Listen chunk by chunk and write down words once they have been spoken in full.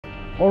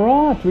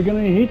Alright, we're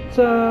gonna hit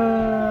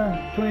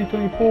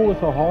 2024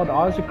 with a hard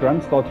Isaac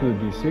run. Starts with a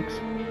D6,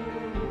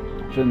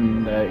 which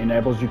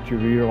enables you to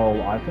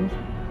reroll items.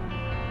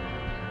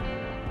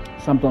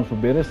 Sometimes for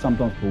better,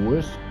 sometimes for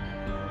worse.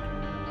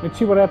 Let's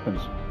see what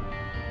happens.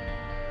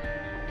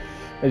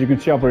 As you can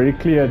see, I've already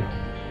cleared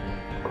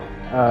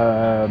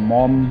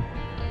Mom,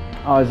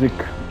 Isaac,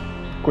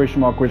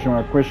 question mark,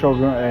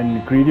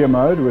 and greedier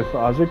mode. With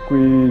Isaac,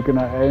 we're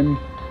gonna aim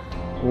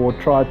or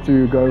try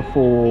to go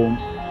for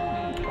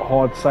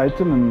hard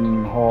Satan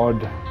and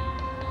hard,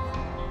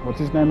 what's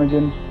his name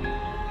again?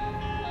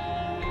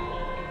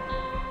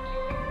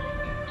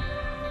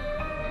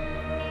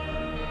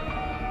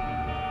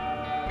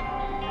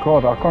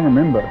 God, I can't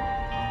remember.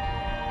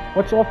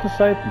 What's after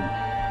Satan?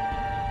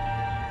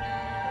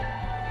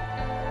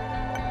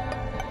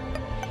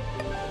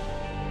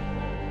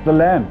 The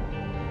Lamb.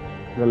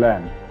 The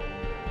Lamb.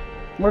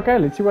 Okay,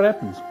 let's see what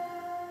happens.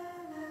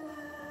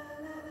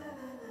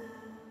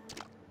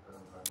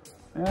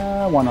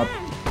 Why not?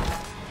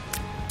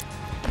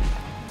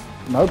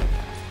 Nope.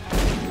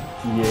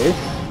 Yes.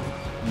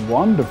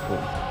 Wonderful.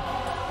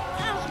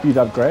 Speed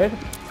upgrade.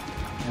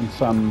 And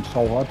some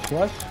soul heart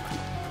slice.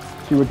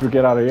 See what we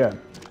get out of here.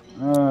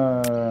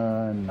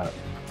 No.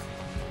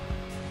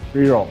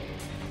 Reroll.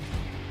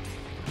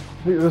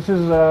 This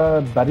is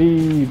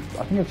Buddy,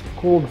 I think it's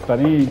called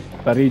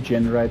Buddy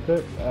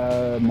Generator.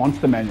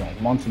 Monster Manual.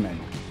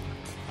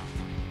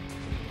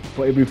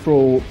 For every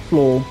floor,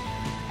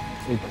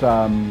 it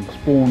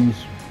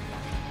spawns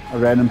a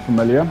random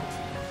familiar.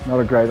 Not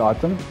a great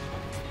item.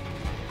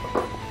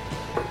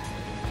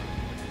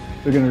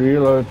 We're going to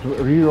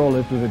reroll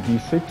it with a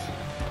D6,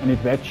 and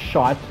if that's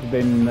shite,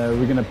 then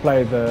we're going to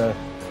play the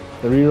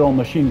reroll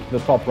machine to the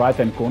top right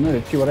hand corner.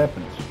 Let's see what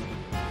happens.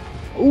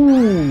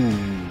 Ooh!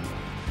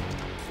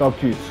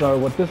 Dogtooth. So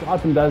what this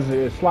item does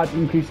is a slight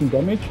increase in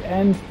damage,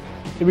 and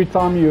every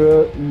time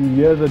you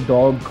hear the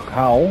dog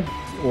howl,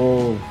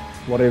 or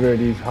whatever it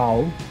is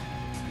howl,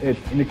 it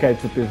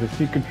indicates that there's a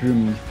secret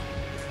room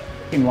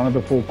in one of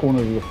the four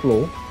corners of the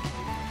floor.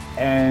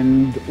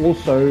 And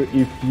also,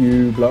 if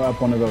you blow up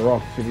one of the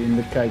rocks, it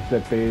indicates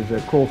that there's a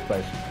crawl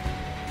space.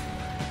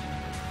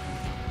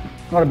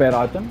 Not a bad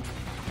item.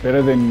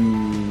 Better than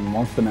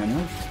Monster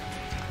Manual.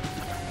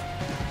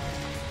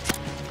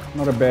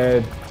 Not a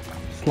bad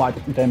slight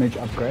damage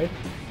upgrade.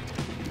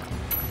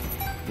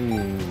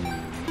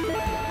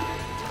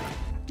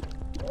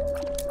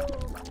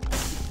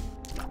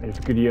 If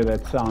you could hear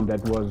that sound,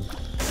 that was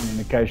an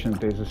indication that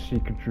there's a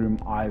secret room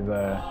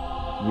either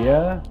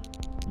here,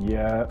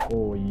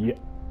 or here.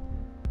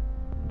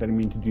 Didn't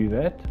mean to do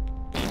that.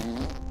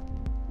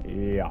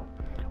 Yeah.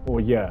 Or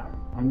here.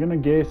 I'm gonna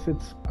guess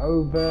it's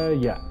over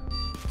here.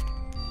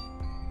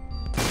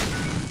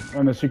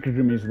 And the secret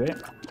room is there.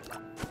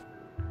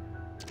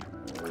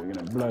 We're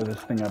gonna blow this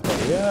thing up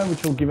over here,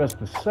 which will give us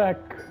the sack.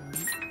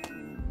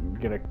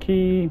 Get a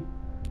key.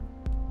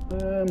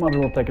 Might as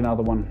well take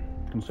another one,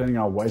 concerning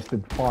I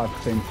wasted 5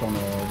 cents on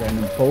a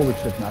random pull,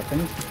 which did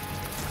nothing.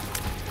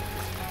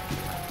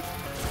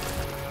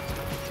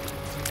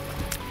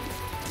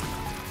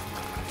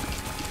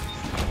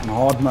 On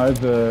hard mode,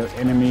 the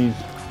enemies,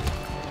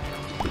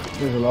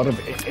 there's a lot of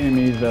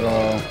enemies that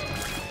are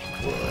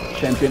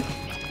champion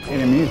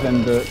enemies,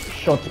 and the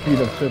shot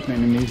speed of certain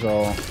enemies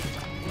are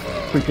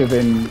quicker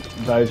than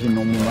those in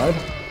normal mode.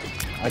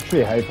 I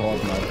actually hate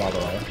hard mode, by the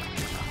way.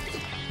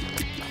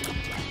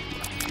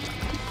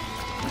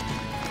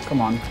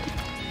 Come on.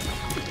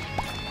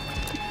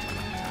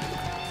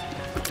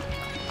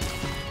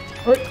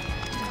 Oi.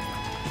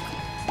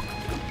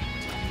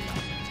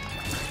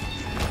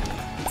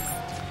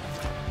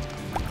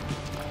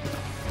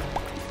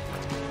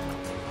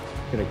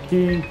 Get a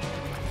key.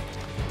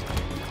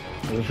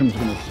 This room's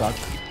gonna suck.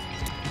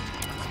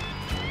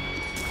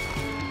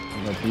 I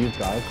got these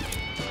guys.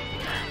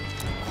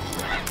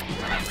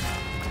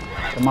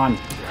 Come on.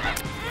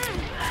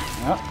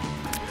 Yeah.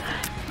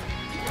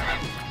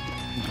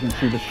 As you can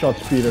see, the shot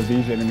speed of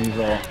these enemies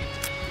are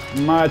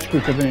much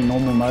quicker than in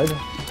normal mode.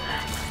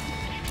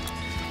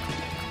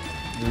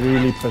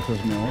 Really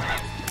pisses me off.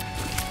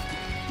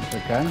 It's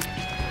okay.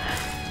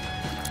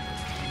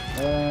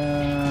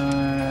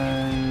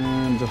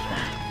 And this one.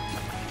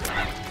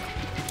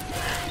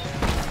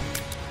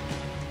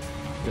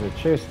 Get a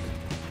chest.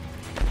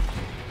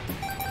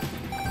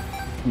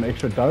 Some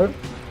extra dough.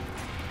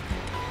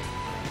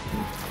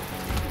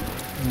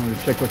 I'm going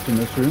to check what's in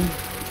this room.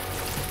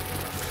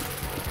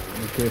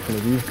 Be careful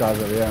of these guys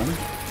over here.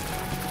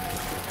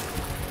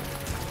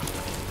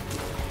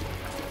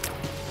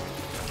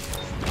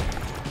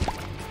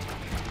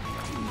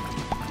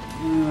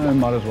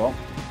 Might as well.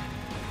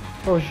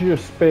 Probably should have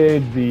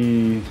spared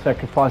the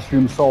sacrifice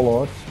room soul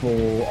hearts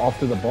for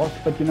after the boss,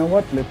 but you know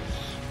what? Let's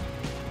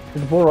get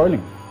the ball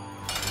rolling.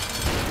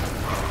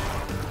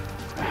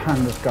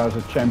 And this guy's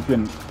a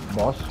champion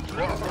boss.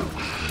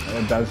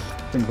 It does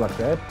things like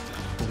that.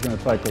 It's going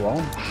to take a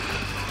while.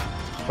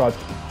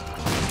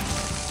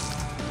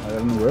 That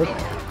didn't work.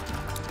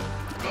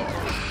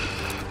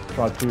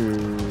 Try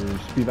to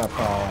speed up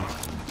our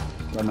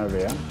run over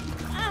here.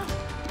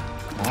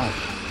 Nice.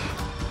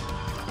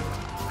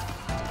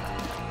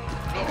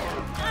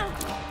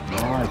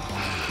 Nice.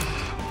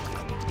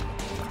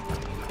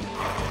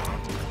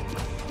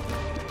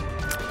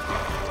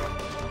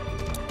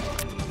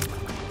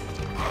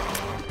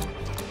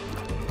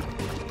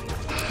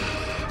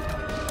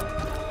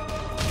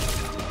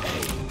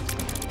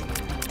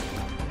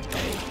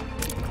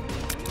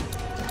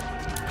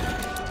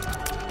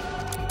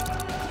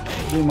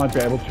 We might be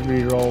able to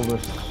re-roll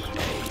this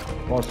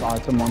boss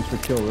item once we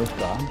kill this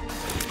guy.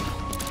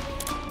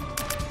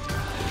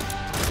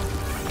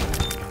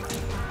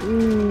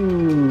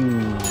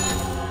 Ooh.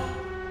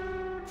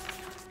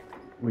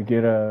 We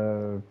get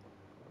a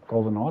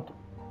golden heart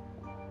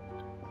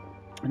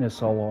and a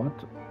soul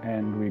heart,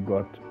 and we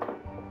got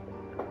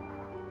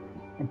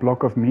a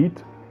block of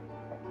meat.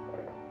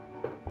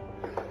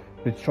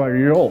 Let's try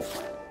re-roll.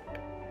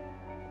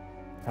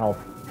 Health.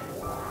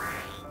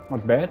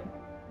 Not bad.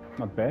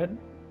 Not bad.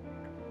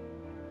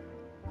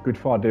 Good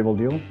for our devil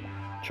deal.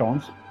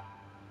 Chance.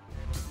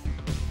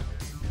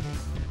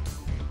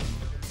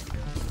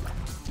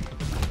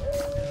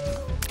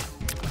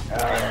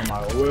 Oh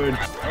my word.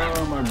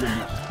 Oh my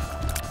goodness.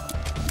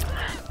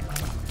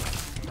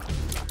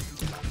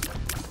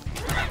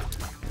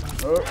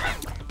 Oh.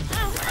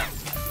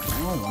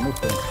 Oh,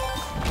 wonderful.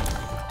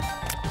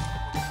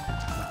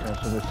 Okay,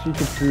 so the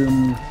secret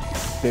room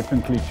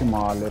definitely to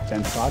my left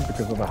hand side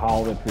because of the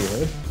howl that we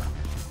heard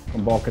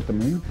from Bark at the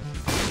Moon.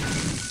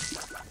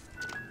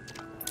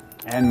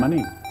 And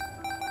money.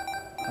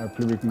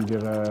 Hopefully we can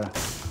get a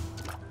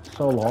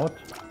soul heart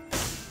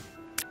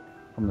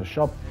from the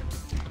shop.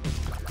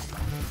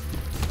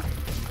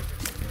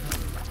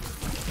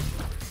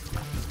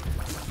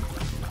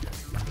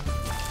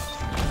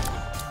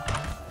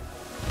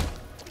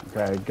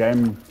 Okay,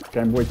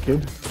 Game Boy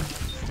Kid.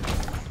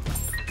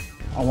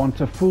 I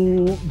want a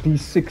full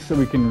D6 so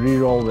we can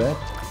re-roll that.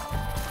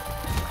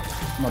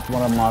 Not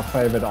one of my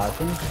favorite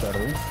items at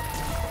all.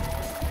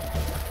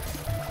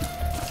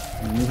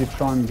 We need to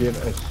try and get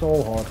a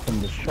soul heart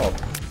from the shop.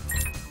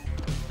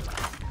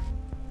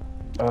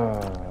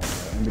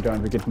 And we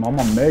don't. We get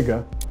Mama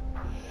Mega.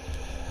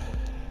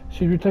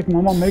 Should we take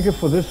Mama Mega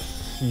for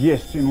this?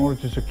 Yes, in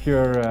order to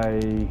secure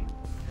a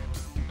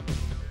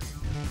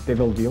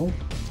devil deal.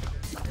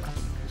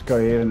 Let's go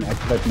ahead and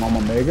activate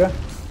Mama Mega.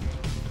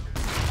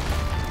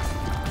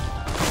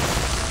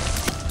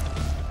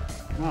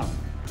 Oh,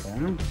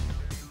 okay.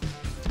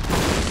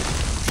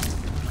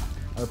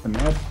 Open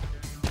that.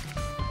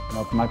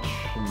 Not much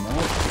in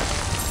that.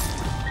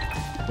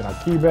 Get our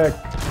key back.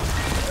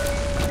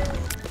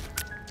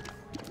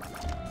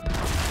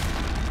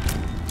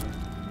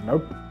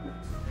 Nope.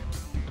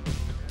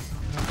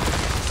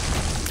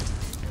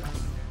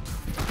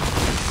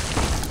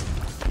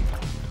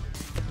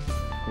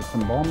 Get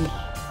some bombs.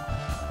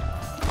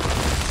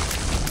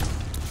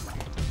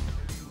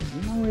 I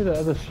don't know where the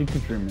other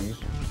secret room is.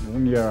 I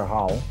didn't hear a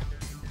howl.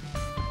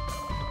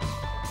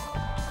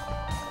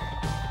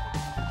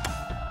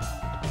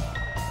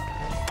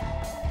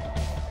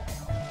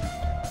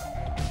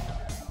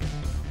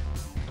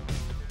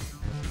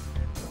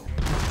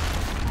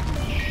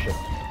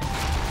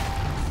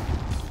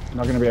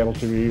 Not going to be able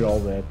to re-roll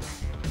that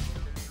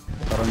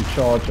if I don't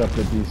charge up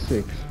the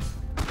D6.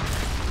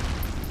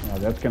 Now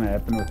that's going to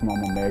happen with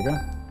Mama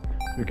Mega.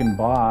 We can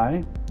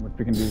buy, what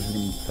we can do is we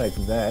can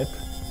take that.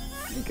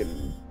 We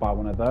can buy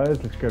one of those.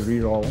 Let's go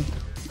re-roll.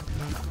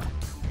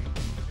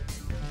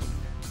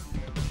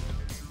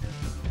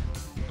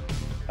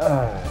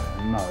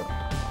 No.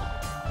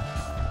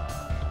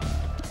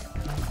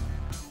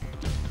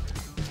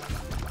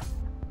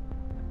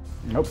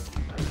 Nope.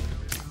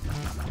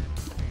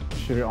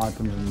 Shitty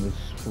items in this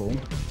floor.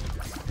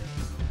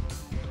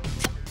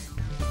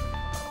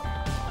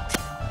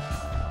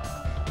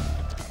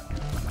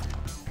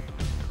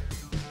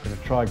 Gonna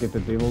try get the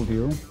devil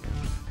deal.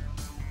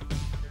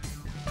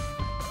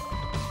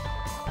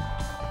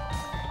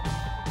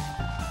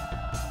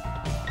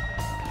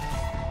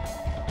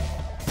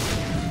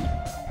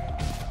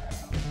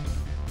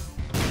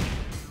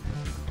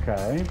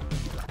 Okay.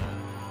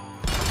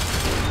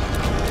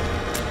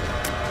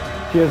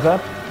 Tears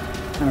up,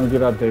 and we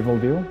get our devil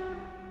deal.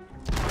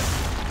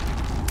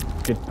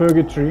 Get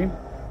Purgatory,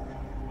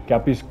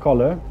 Guppy's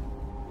collar,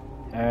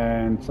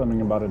 and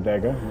something about a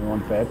dagger. We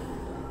want that.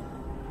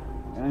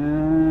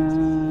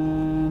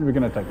 And we're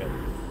gonna take it.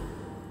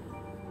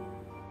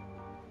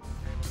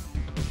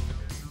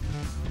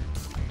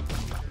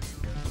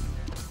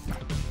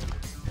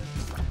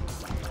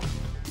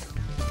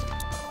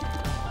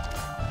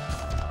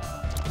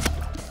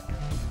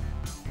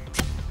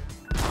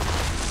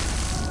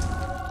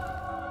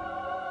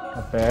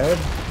 Not bad.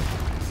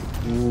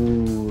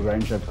 Ooh,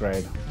 range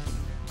upgrade.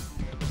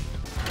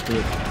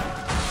 Good.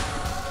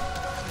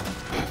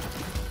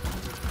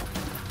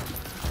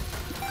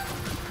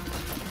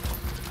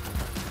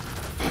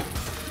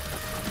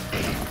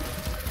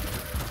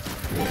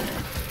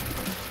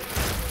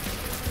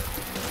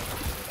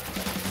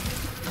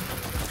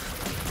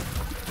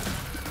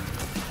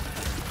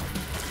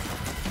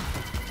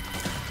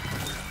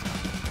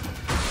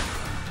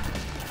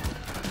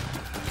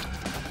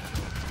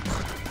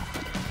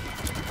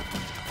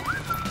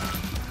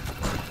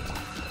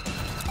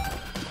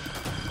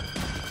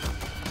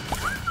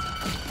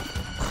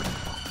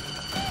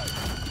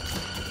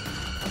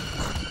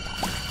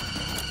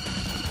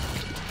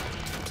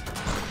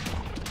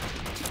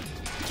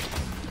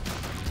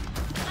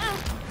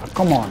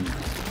 come on.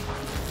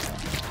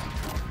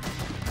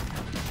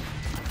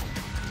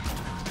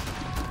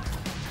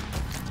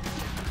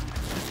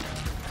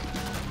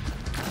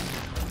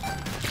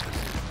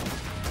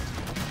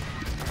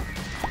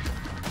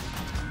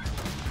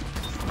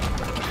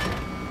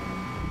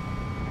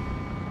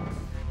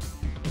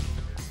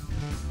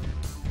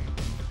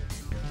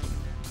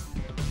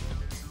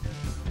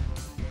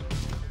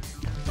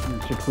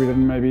 If we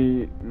didn't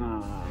maybe...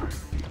 Nah.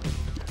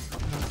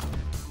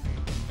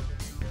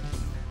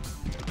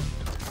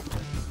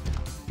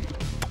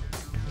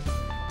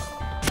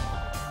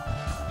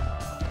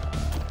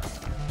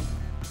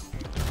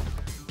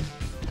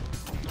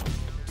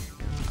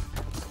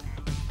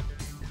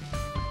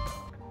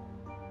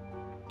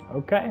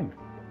 Okay.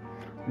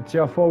 Let's see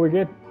how far we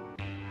get.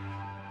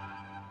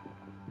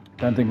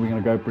 Don't think we're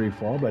going to go pretty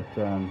far, but...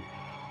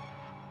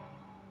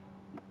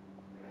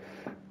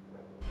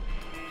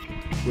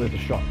 worth a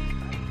shot.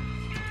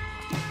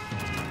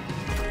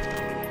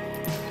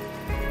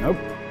 Nope.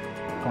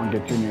 Can't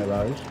get too near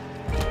those.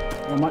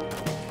 Oh my.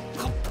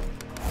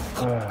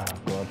 Oh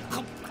god.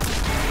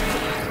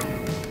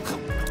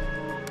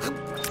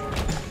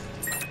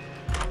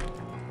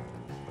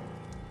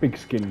 Big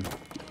skin.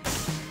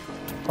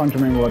 Can't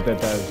remember what that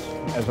does,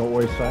 as I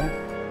always say.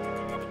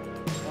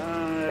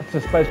 It's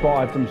a spacebar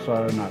item,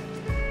 so no.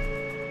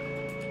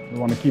 We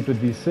want to keep the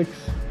D6.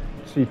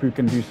 See if we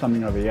can do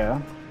something over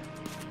here.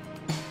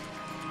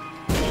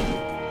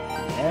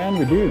 And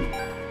we do.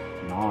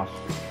 Nice.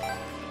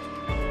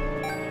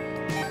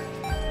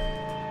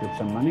 Get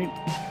some money.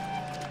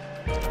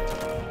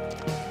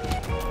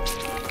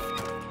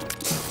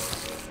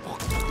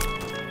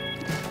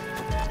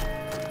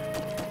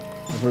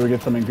 Hopefully we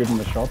get something good in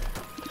the shop.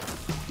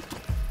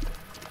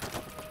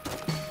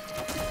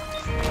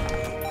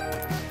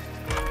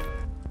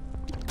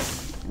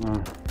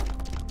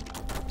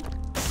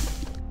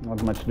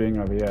 Not much doing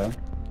over here.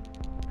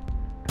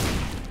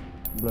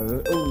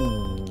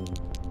 Ooh.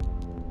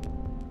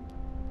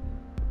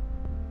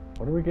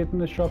 What do we get in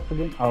the shop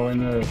again? Oh, in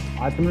the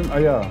item room? Oh,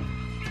 yeah.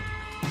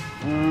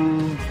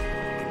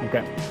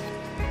 Okay.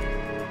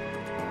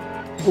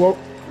 Whoa,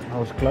 that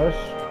was close.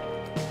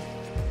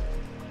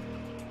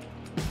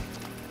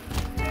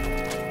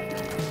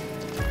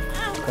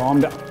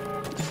 Calm down.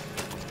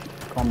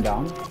 Calm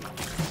down.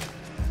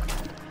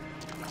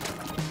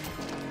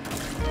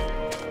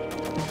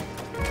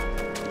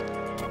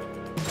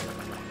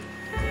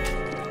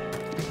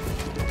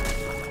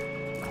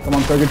 Come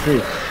on,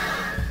 Purgatory.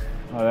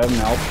 Oh, that didn't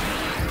help.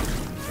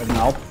 Doesn't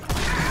help.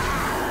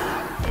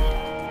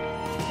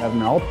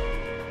 Doesn't help.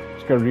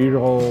 Let's go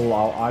reroll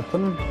our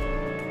item.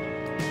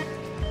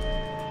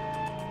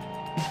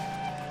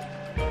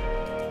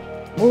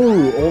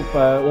 Ooh,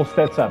 all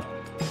stats up.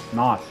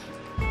 Nice.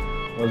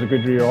 That was a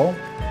good reroll.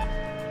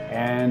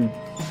 And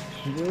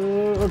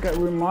okay,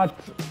 we might.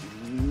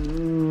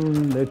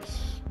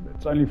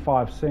 It's only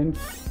 5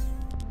 cents.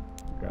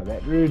 Go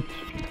that route.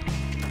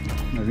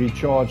 I'm gonna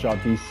recharge our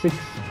D6.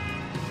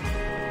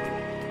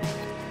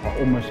 I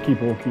almost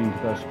keep walking into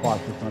those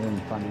spikes, it's not even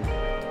funny.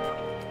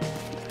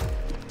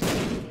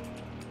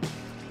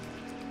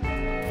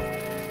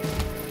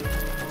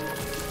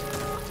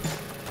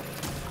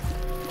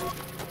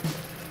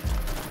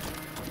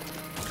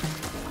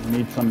 We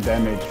need some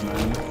damage,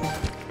 man.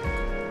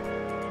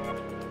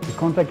 If we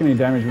can't take any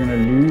damage, we're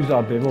going to lose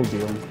our devil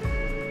deal.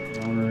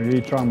 I'm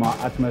really trying my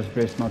utmost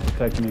best not to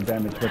take any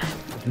damage, but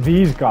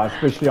these guys,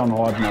 especially on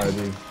hard mode,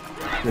 is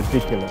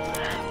ridiculous.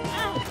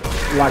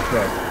 Like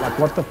that. Like,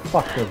 what the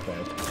fuck was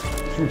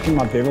that? You see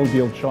my devil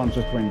deal chance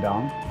just went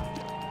down.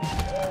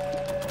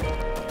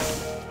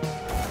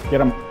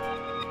 Get him.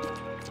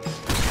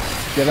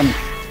 Get him.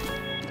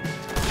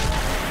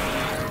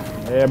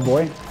 Yeah,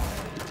 boy.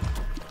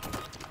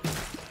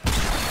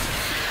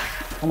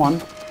 Come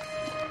on.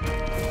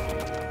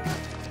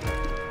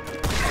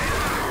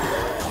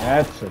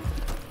 That's it.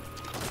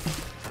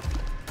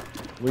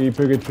 Where you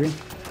Purgatory?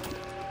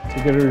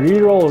 You get a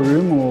reroll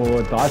room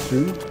or a dice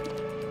room.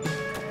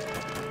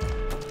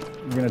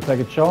 We're going to take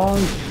a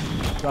chance.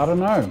 I don't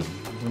know.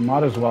 We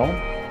might as well.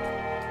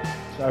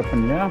 Let's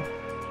open here.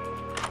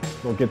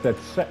 We'll get that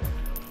sack.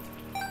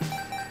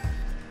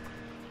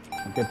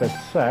 We'll get that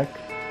sack.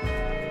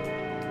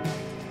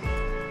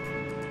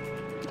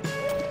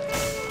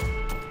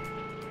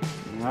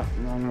 I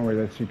don't know where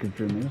that secret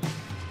room is.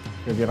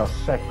 We'll get our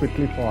sack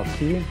quickly for our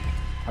key.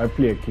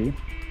 Hopefully a key.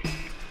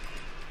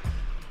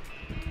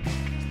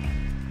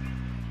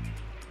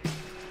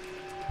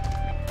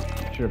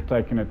 Should have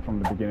taken it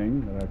from the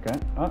beginning, but okay.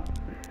 Oh.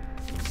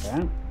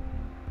 Okay.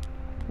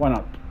 Why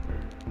not?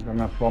 We've got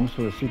enough bombs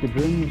for the secret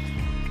rooms.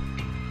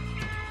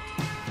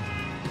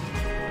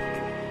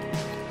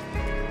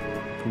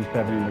 Please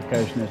have an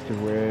indication as to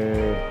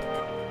where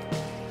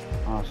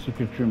our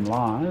secret room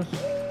lies.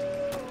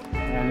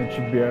 And it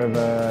should be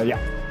over, yeah.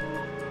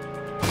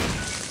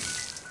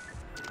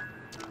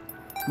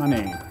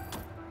 Money.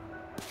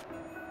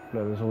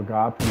 Blow this little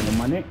guy up for the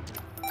money.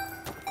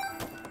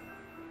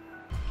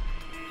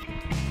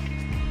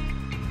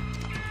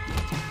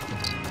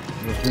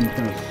 This room's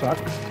gonna suck.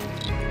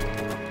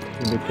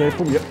 So be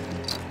careful. Yep.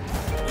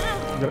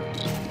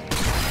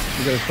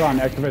 You gotta try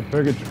and activate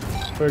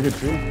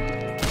purgatory.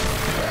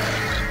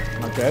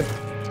 Like that.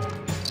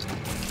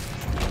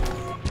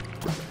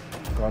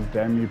 God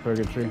damn you,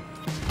 purgatory.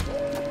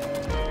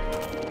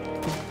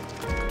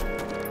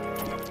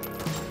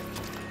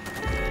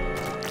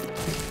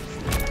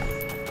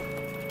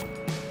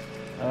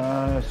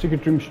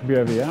 Secret room should be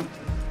over here.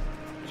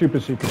 Super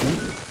secret room.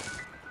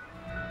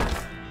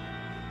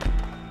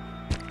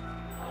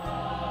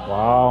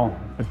 Wow,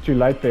 but too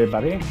late there,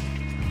 buddy.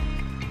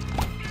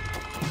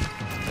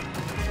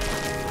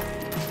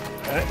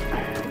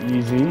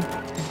 Easy.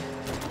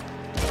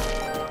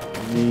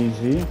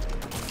 Easy.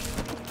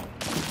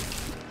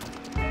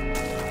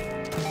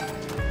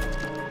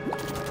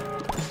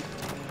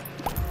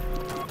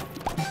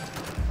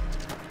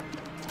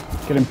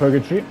 Get in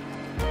purgatory.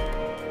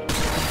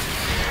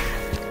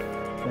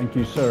 Thank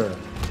you, sir.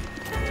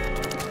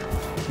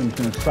 He's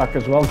gonna suck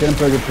as well. Get in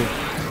purgatory.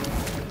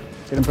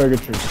 Get in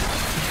purgatory.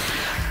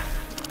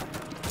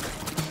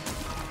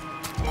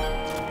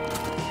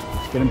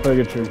 Get in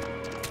purgatory.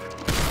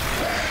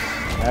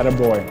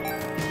 Attaboy.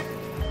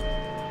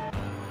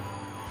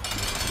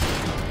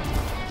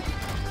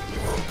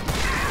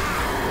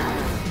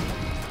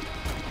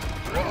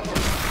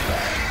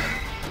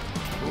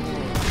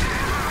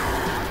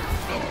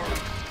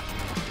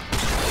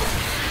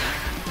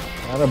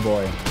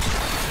 Attaboy.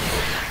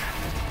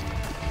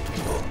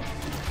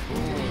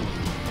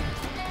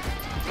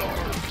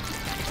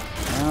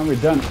 And we're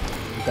done.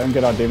 We don't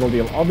get our devil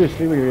deal.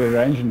 Obviously, we get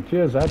range and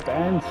tears up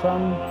and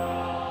some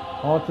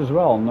heart as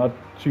well. Not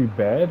too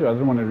bad. I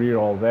don't want to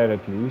reroll that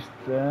at least.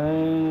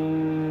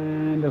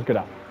 And let's go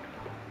down.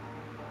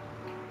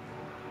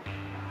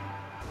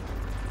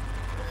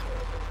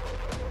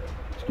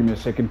 Just give me a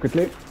second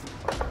quickly.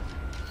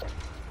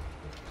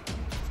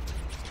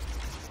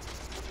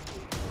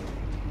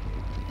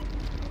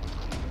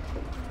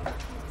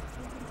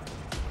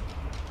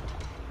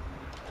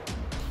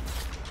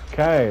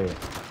 Okay.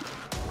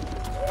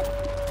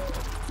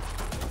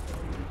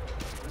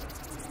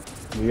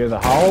 We hear the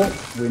howl.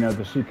 We know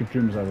the secret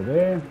room's over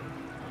there.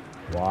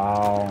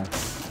 Wow.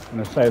 I'm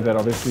going to save that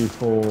obviously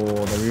for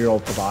the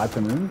reroll for the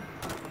item room.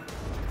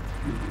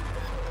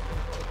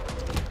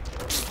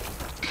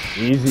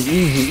 Easy,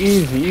 easy,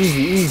 easy,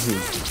 easy, easy.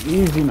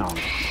 Easy now.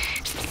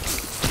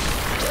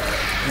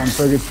 Come on,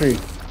 purgatory.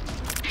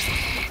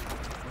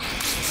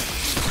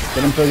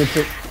 Get in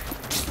purgatory.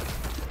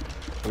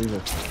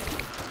 Jesus.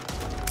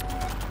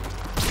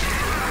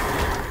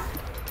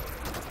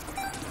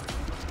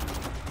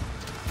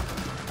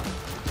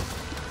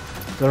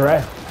 The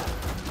rest.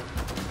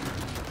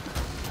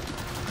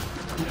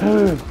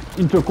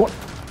 Into a corner.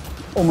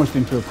 Almost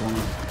into a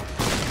corner.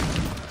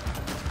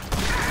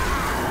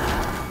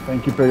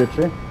 Thank you,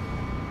 purgatory.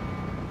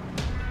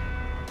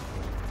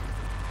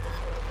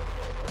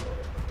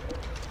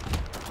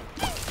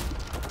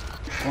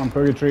 Come on,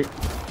 purgatory.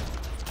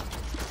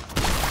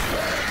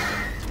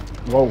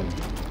 Whoa.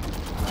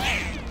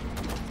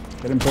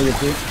 Get in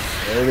purgatory.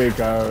 There we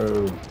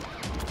go.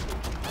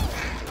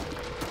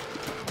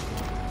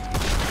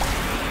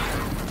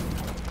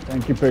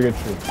 Thank you,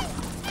 purgatory.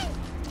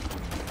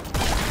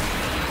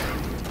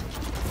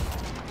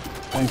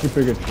 Thank you,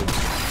 purgatory.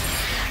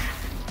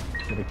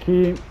 Get a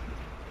key.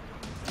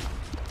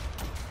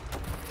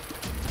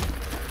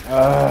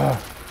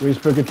 Where's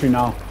purgatory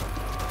now?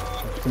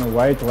 Just gonna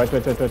wait.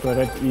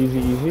 Easy,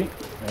 easy.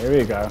 There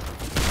we go.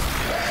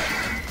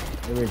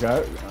 There we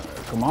go.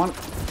 Come on.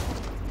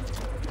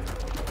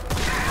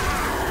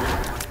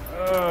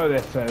 Oh,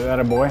 that's that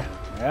a boy.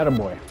 That a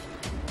boy.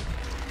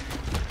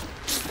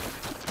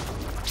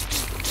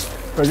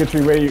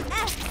 Purgatory, where you?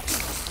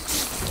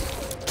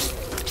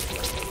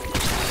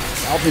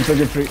 Help me,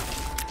 purgatory.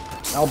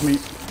 Help me.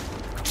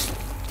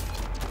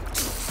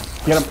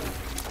 Get him.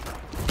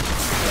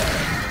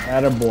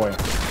 Attaboy.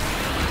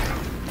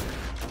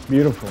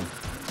 Beautiful.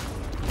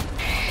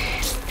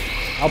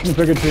 Help me,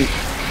 purgatory.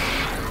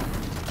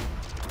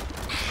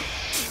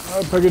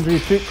 Oh, purgatory,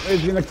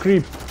 it's in a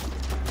creep.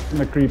 It's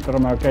in a creep, but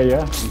I'm okay,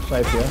 yeah? I'm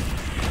safe here.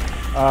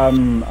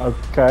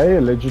 Okay,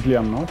 allegedly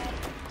I'm not.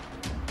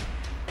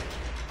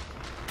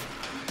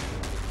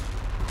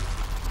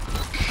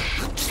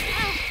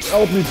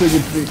 Help me,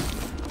 purgatory.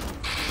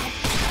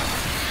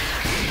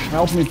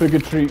 Help me,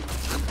 purgatory.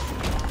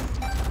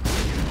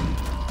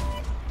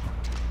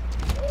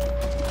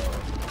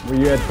 Were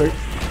you at purgatory?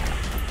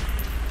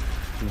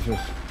 Jesus.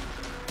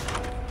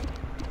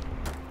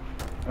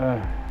 I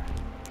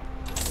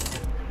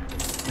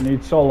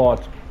need soul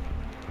art.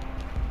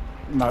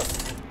 No.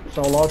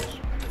 Soul art.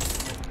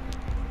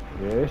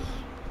 Yes.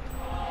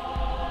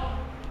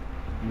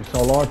 Need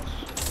soul art.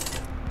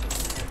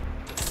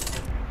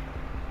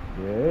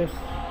 Yes.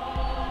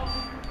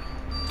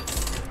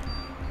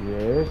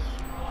 Yes.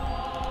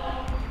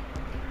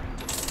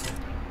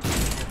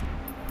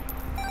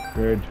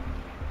 Good.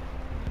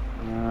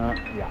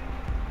 Yeah.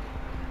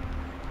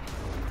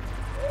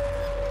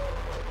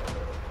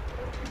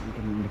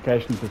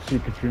 Indication that the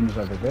secret room is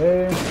over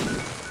there.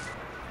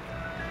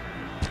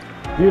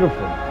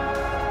 Beautiful.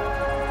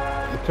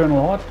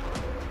 Eternal Heart.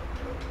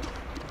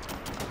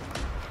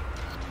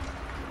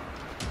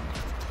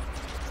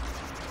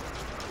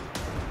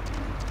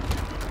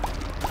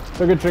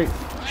 Purgatory.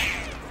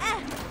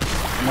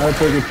 No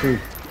purgatory.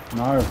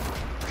 No.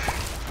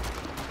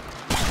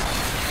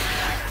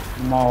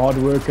 My hard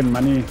work and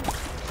money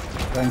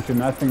going to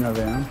nothing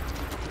over here.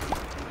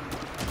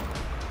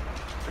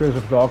 Curse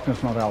of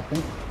Darkness not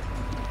helping.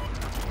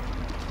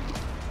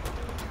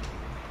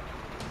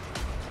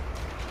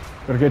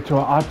 Gotta get to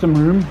our item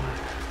room.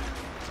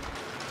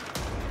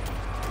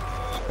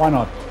 Why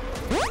not?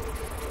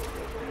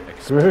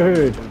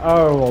 Good.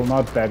 Oh, well,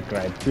 not that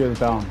great. Tears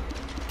down.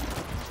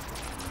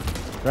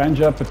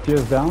 Range up, but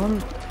tears down.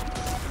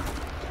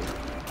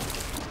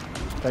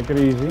 Take it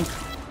easy.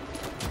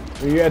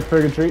 Are you at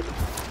Purgatory?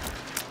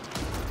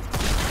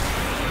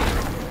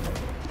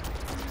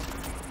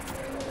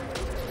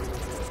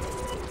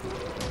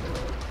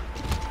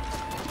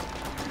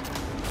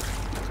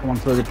 Come on,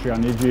 Purgatory, I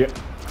need you.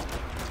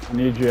 I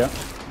need you.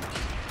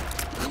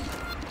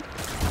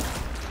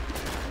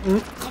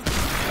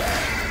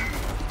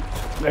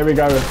 There we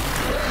go.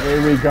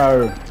 There we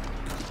go.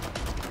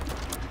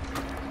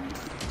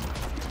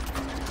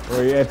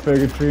 Are you at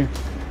Purgatory?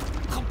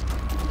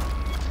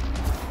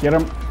 Get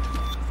him.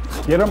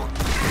 Get him.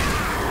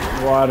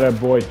 What a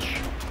boich.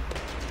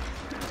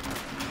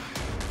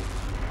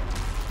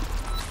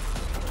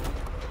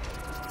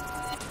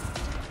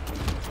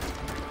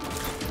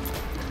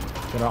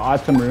 Got our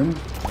item room.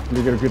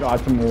 We get a good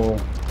item, or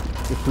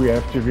if we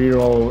have to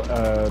reroll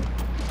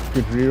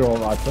good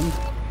reroll item.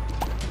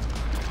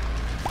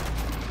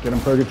 Get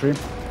him, Purgatory.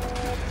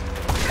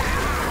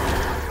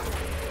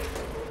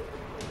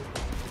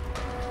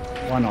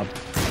 Why not?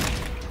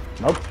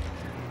 Nope.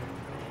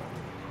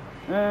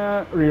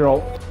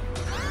 Reroll.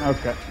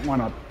 Okay, why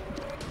not?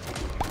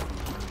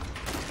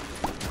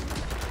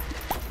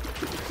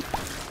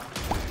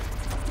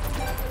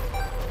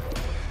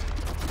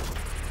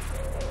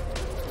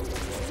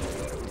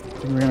 I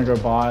think we're gonna go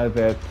buy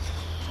that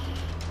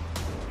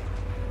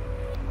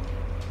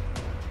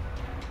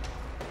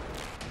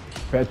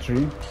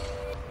battery.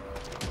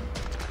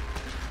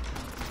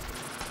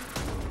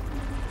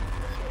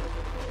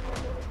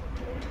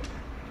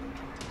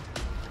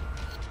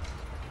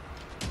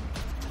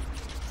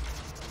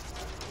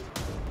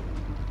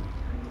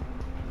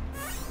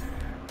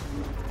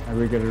 And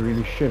we get a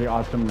really shitty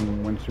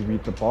item once we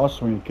beat the boss,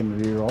 when you can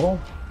reroll.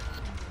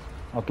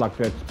 Not like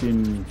that's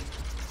been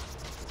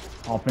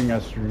helping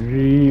us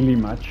really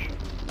much.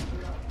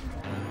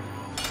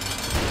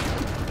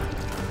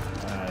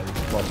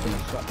 This boss gonna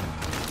suck.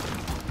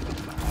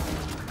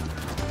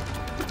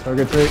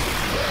 Purgatory.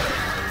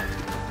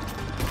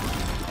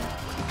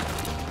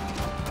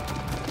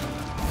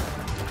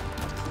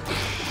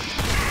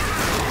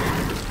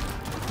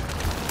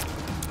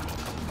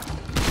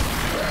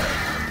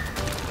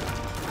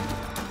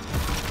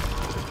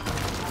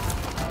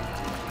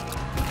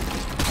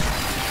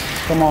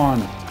 Come on.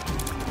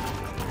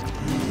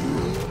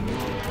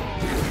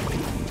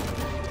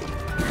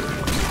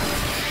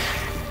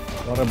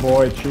 What a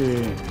boy, Chi.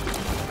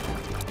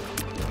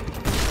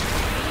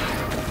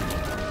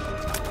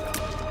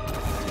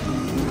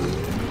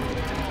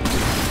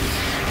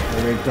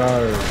 There we go.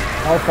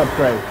 Health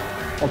upgrade.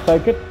 I'll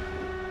take it.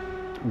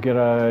 Get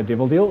a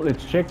devil deal.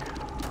 Let's check.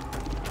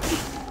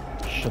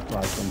 Shit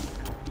item.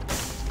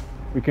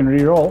 We can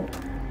reroll.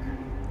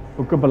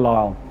 Book of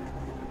Belial.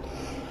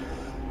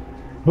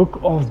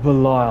 Book of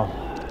Belial.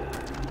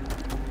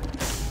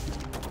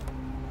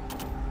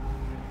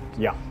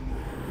 Yeah.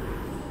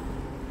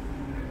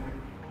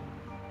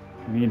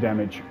 Knee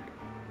damage.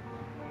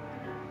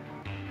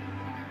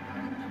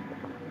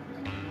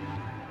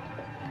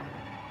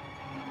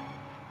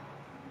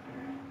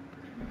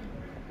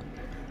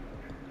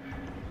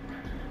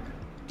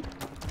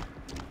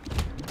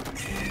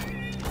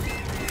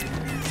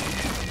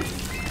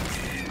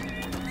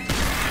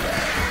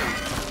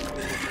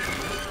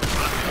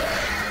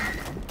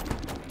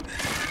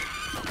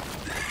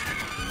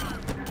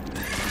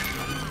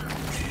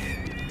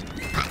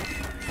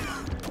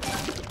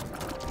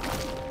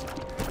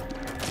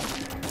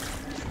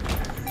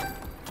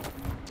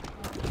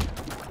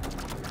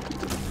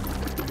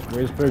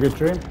 Where's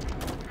Purgatory?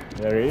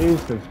 There he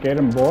is. Let's get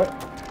him, boy.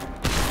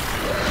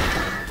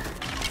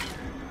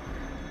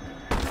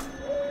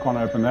 Can't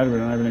open that. We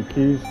don't have any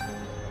keys.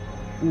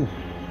 Oof.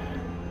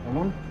 Come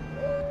on.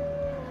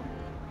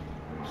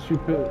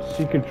 Super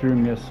secret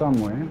room here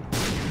somewhere.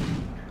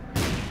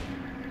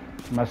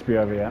 Must be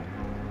over here.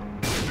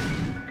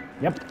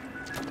 Yep.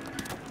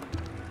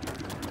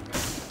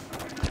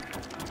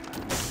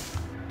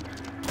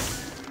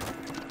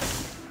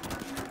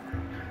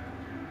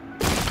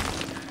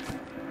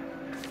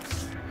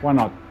 Why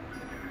not?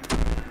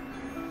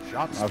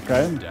 Shots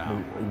okay.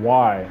 Down.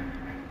 Why?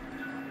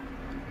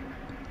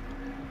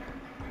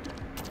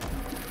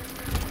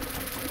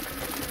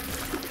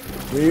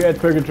 Were you at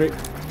Purgatory? I'll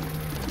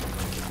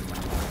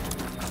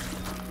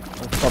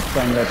stop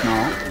saying that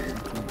now.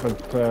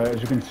 But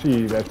as you can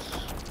see, that's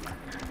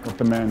what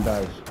the man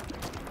does.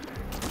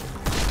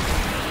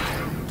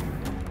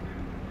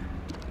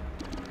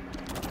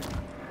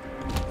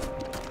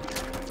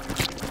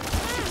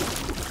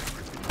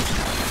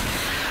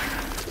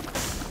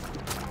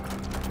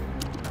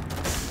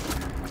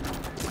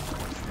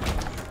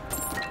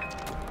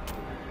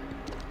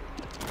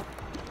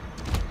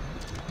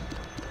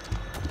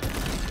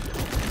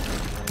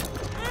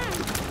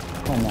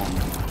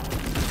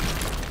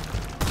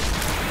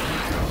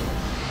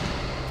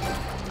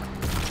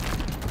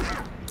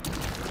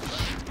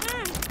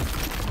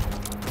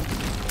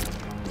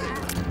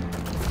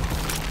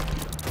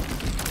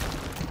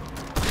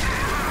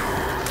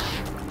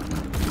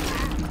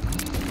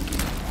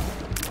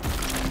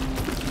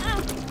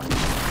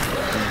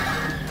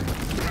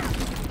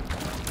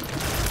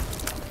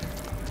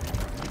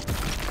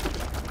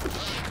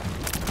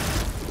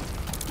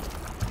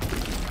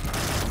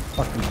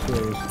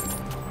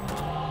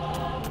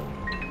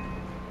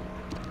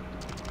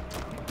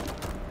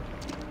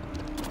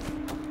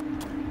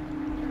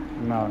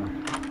 No.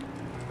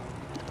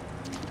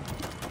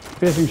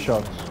 Piercing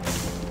shots.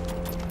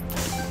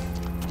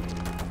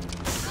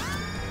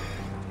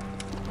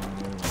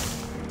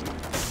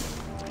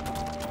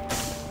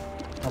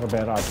 Not a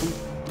bad item.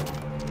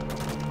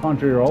 Can't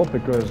reroll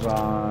because I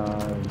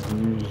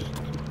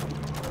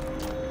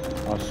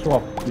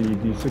swapped the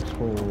D6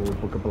 for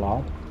Book of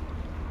Belial.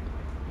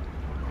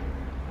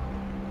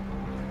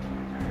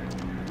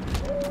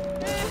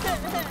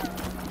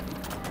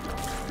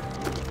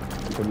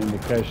 It's an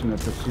indication that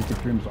the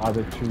secret room's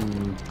either to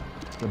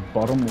the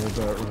bottom or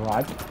the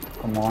right.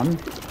 Come on.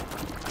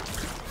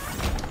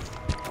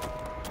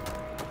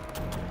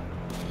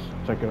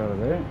 Take it out of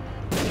there.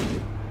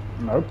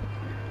 Nope.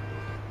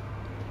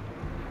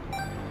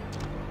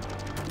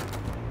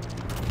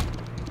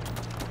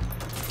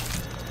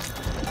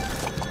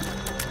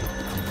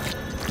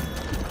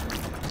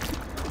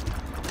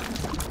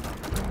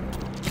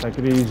 Take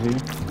it easy.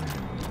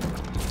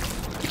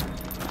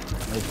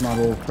 There's my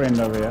little friend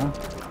over here.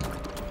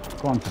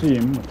 Can't see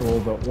him with all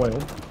the oil.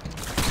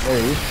 There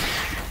he is.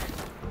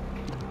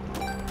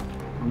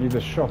 Need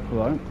a shot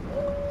though.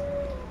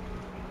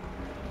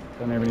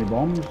 Don't have any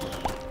bombs.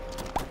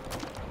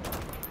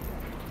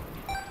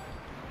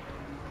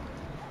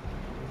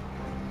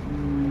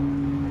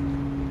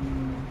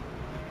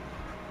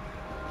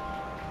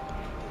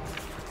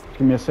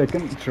 Give me a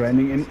second, it's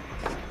raining in.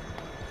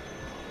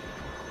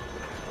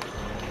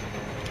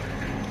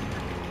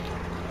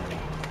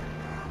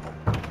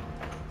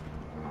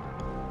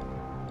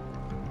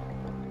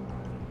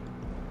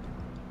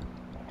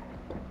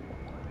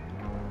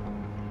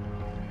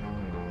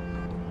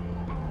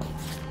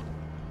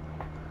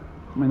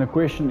 I mean, the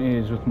question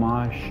is, with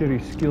my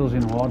shitty skills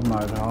in hard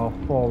mode, how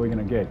far are we going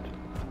to get?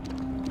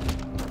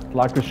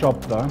 Like the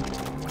shop though.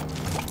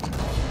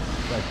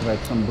 Let's activate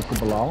some Book of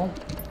Belial.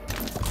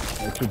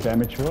 Extra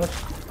damage for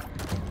us.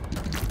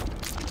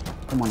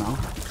 Come on now.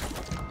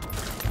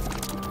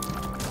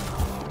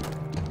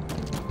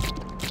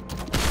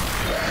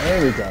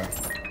 There we go.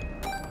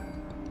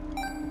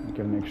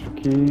 Get an extra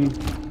key.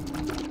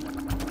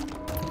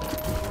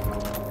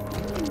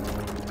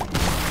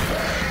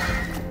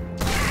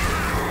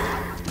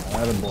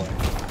 Attaboy.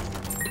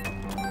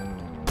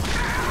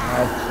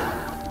 That's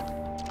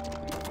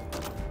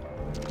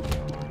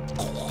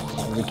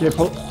it. Be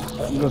careful.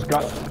 This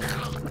guy.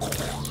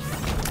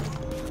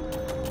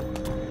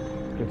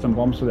 Get some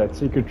bombs to that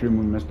secret room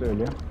we missed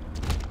earlier.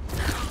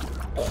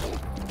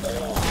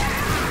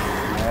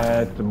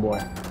 That's the boy.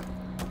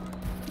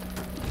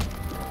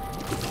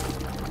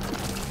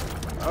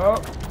 Oh.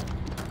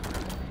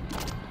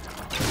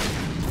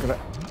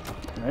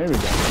 There we go.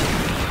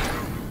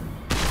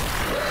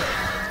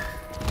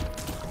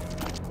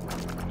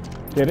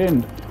 Get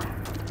in.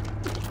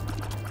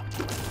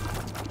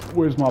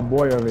 Where's my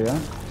boy over here? I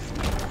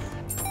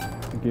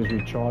think he's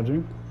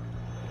recharging.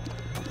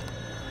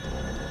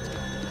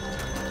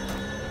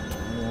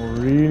 I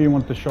really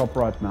want the shop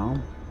right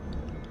now.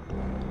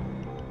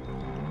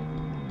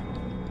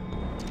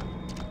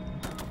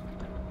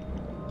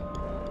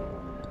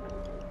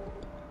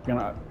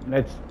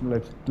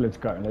 Let's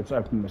go. Let's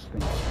open this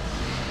thing.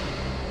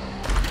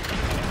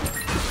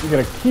 We got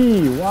a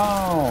key.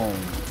 Wow,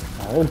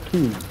 a whole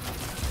key.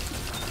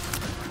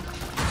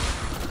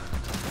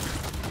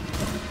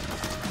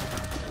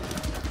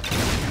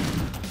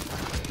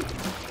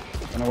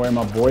 Don't know where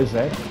my boy's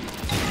at.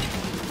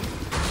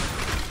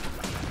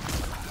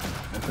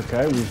 That's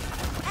okay. We're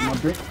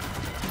not doing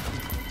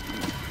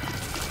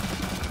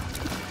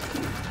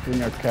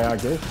okay, I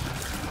guess.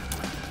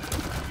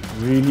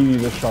 Really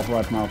need a shop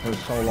right now for a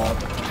soul art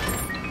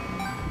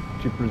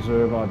to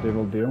preserve our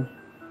devil deal.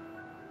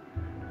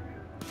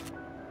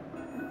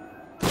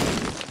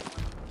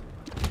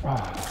 I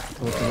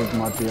thought that it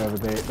might be over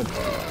there, but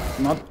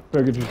not.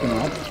 Purgatory's gonna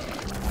help.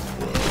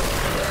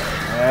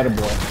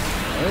 Attaboy.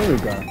 There we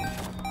go.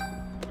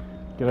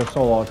 Get a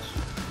soul art.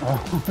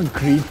 Oh,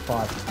 greed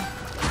fight.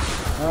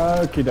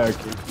 Okie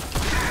dokie.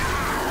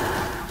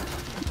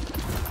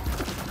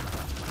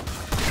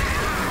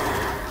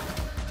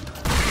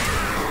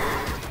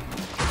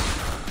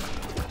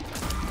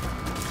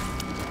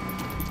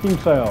 Steam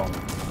sale.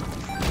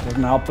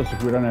 Doesn't help us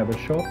if we don't have a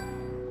shop.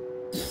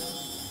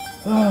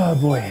 Oh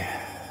boy.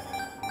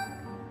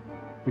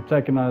 If we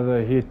take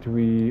another hit,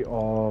 we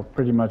are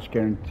pretty much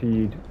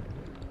guaranteed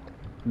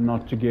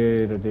not to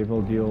get a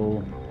devil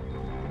deal.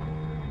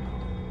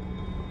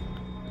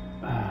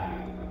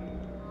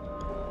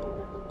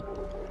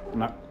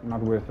 No,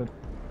 not worth it.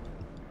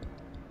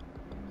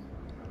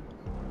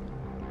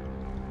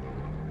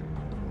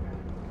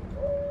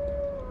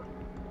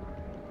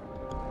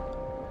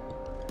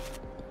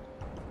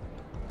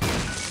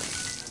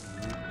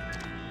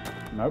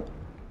 Nope.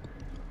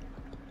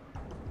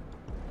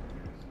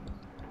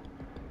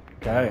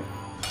 Okay.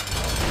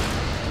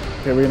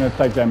 Okay, we're gonna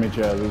take damage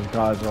here. These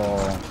guys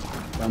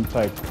don't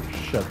take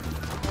shit.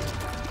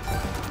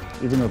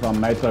 Even with our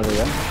mate over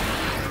here.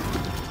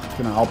 It's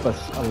gonna help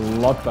us a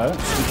lot though.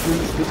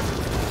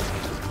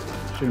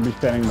 Shouldn't be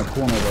standing in the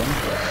corner there.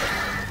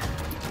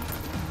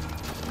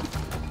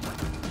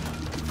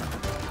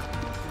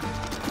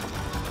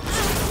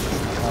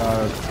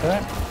 Okay.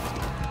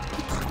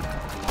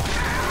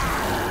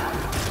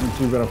 Since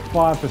you've got a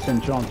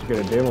 5% chance to get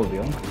a devil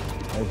deal,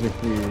 as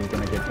if we're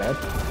gonna get that.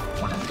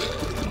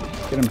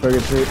 Get him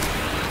purgatory.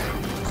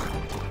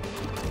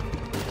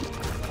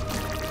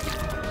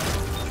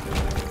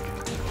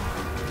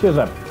 Cheers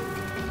up.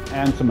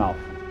 And some health.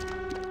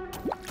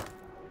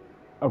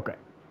 Okay.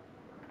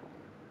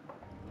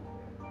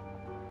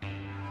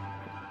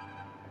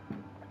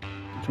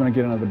 Just want to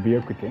get another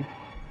beer quickly.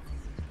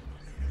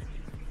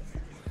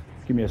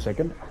 Give me a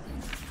second.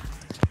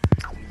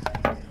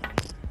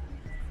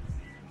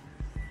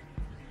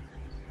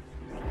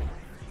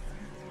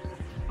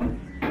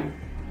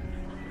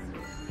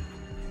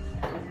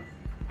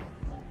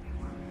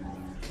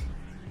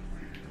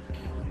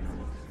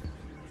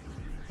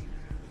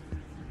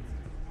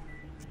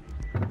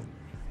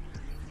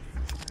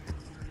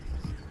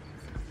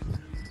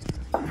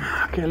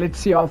 Okay, let's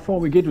see how far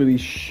we get with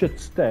these shit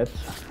stats.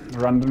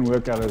 Run didn't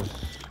work out as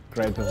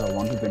great as I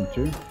wanted them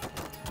to.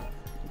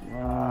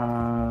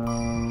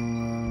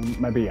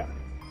 Maybe yeah.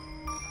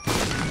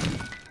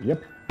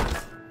 Yep.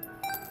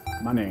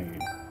 Money.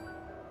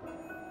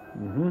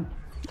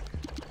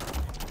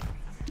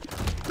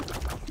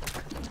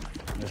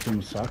 This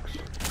one sucks.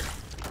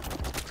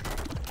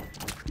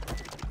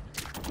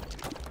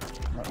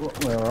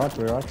 We're alright,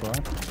 we're alright, we're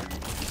alright.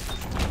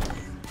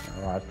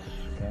 Alright,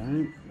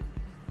 okay.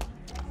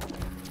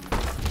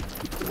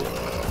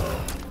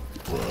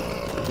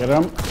 Get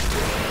him.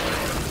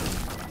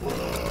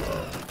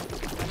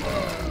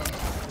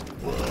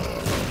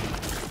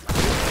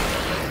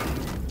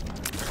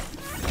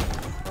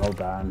 Well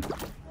done.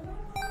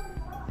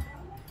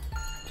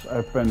 Let's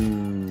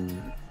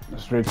open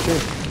this red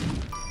chest.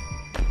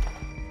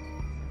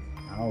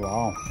 Oh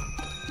wow.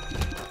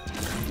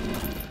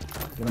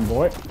 Get him,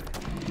 boy.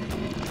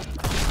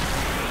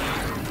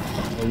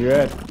 Where you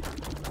at?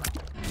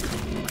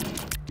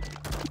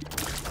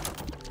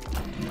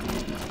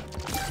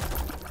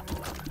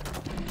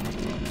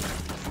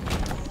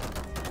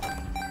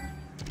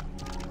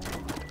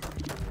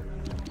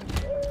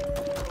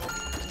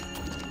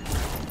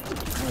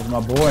 My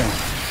boy.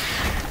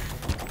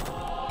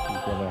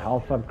 Get a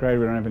health upgrade,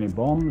 we don't have any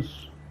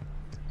bombs.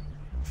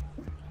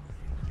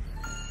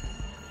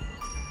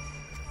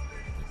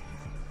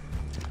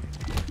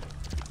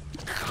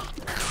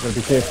 Gotta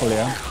be careful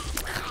here.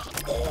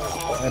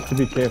 I have to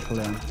be careful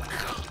here.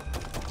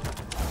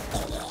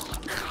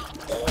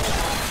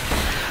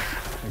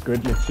 Okay,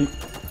 good, let's see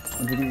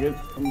what we can get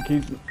some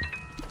keys.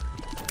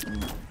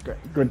 Okay,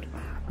 good,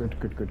 good,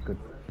 good, good, good.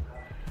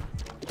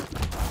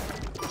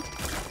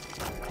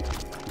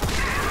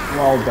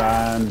 Well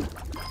done.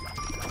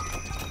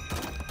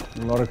 A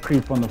lot of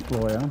creep on the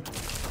floor, yeah?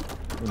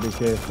 So be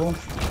careful.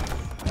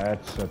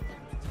 That's it.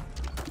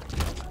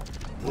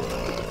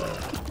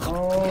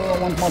 Oh,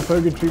 I want my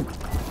purgatory.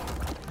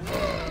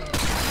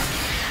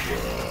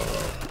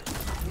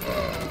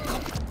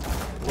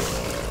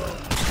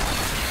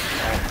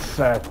 That's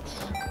it.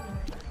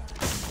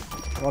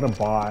 What a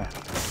buy.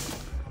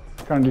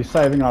 Currently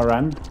saving our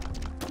run.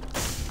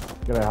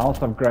 Get a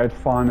health upgrade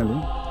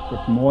finally.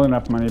 Got more than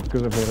enough money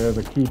because of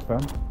the keeper.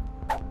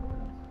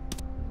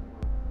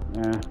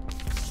 Yeah.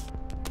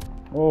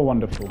 Oh,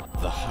 wonderful.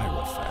 The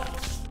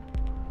Hierophant.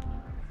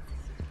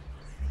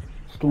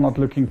 Still not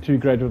looking too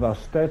great with our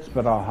stats,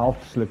 but our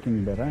health's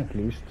looking better at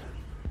least.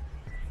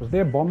 Was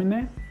there a bomb in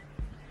there?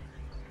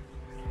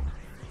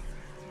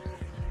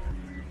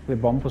 Is there a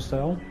bomb for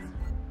sale?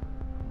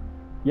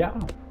 Yeah.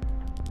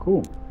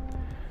 Cool.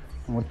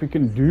 And what we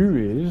can do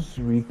is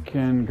we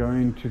can go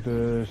into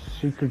the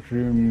secret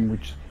room,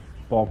 which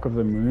Bark of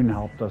the Moon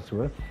helped us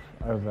with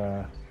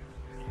over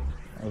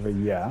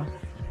here.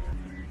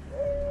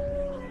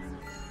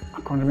 I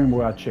can't remember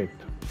where I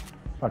checked.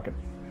 Fuck it.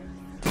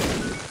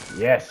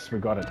 Yes, we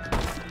got it.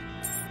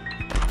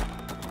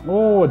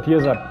 Oh,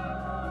 tears up.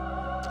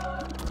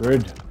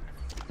 Good.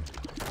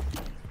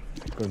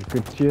 Got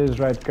good tears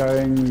rate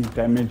going.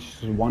 Damage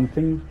is one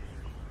thing.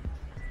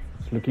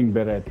 It's looking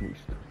better at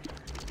least.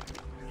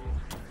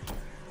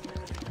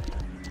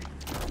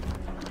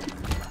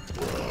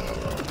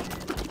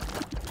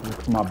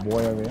 Look for my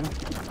boy over here.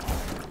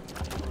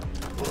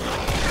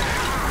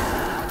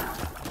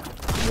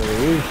 There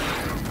he is.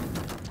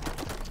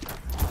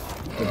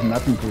 There's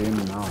nothing to him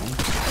now.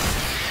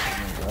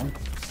 There we go.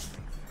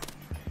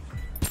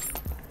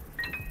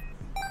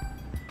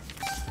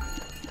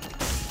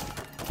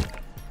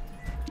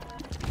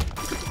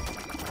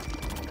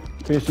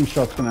 Piercing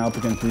shots gonna help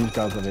against these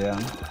guys over here.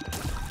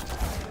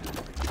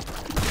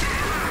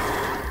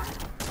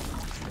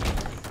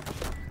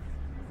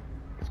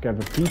 Let's go have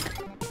a peek.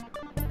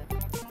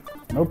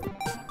 Nope.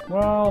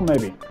 Well,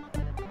 maybe.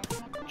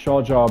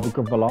 Charge our Book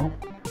of Valhalla.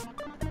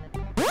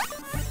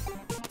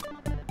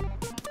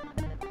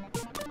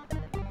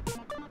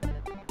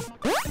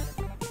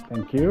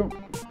 Thank you.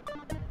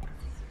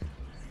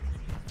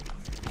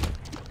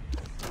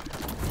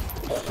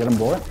 Get him,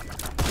 boy.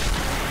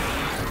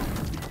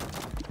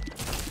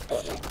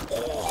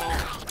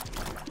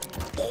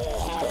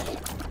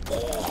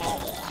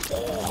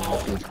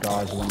 These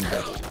guys are one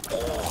bit.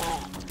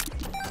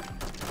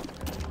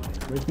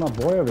 Where's my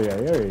boy over here?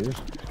 Here he is.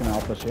 He's gonna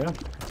help us here.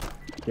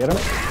 Get him.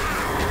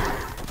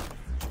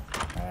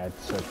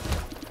 That's it.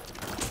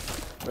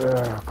 I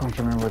can't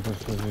remember what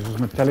this is. This is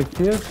metallic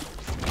tears?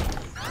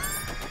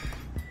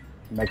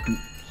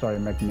 Sorry,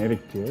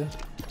 magnetic tears.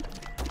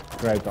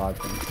 Great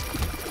item.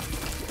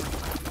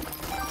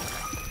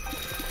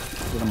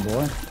 Get him,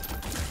 boy.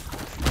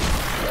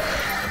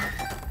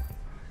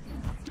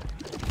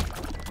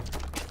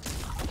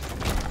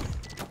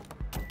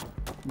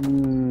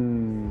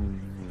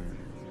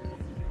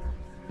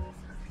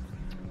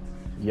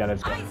 Yeah,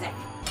 let's go. Let's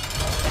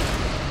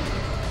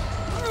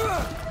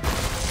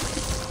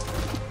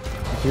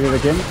do it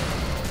again.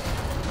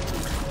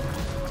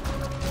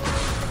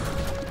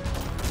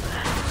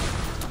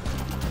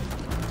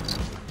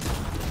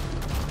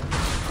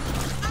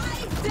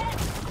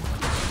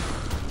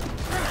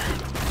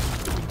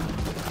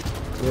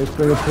 Where's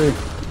Purgatory?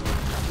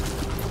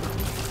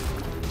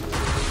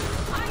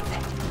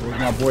 Where's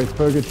my boy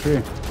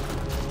Purgatory?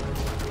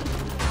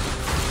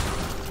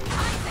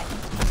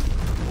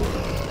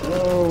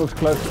 Oh, it was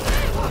close.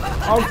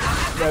 Oh,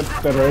 that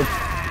hurt.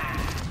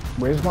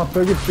 Where's my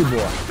Purgatory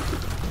boy?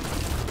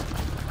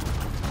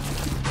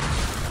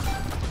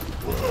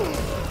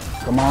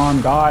 Come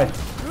on, die.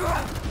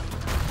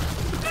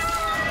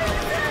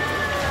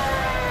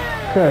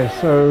 Okay,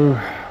 so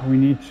we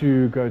need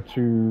to go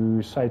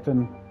to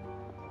Satan.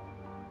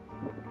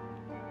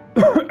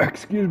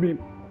 Excuse me.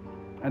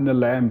 And the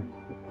lamb,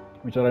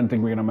 which I don't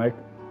think we're gonna make.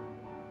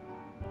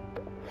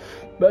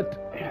 But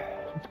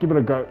let's give it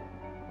a go.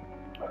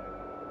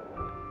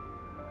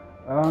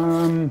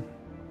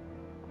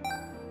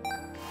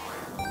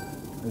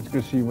 Let's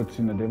go see what's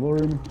in the devil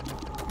room.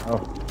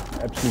 Oh,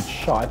 absolute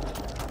shite.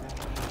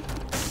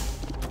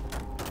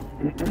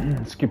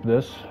 Skip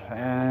this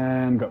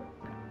and go.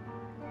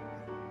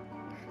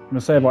 I'm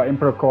gonna save our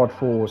Emperor card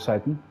for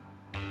Satan.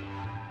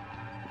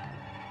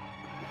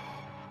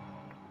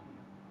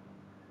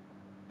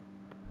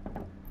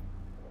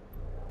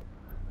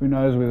 Who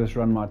knows where this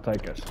run might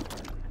take us?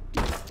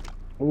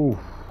 Ooh,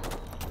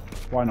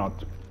 why not?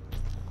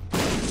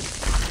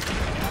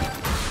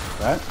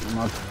 That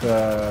not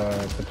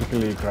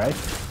particularly great.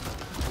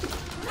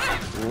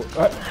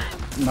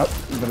 Nope,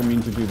 didn't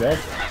mean to do that.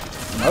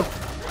 Nope.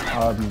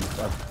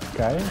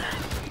 Okay.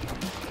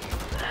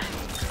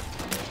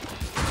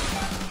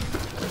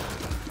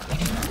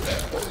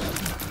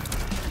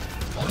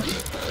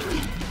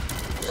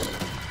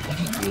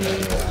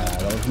 Yeah,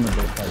 that wasn't the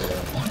best idea.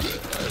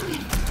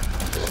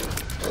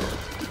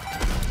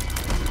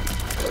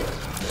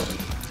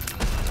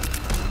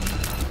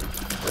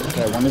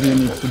 Okay, one of you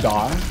needs to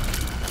die.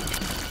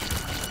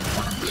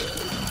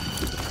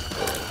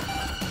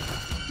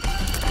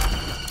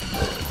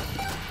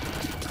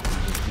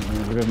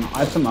 We get an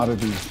item out of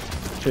these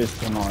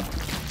chests or not.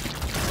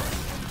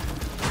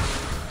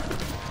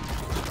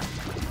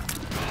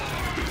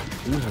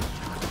 Jesus.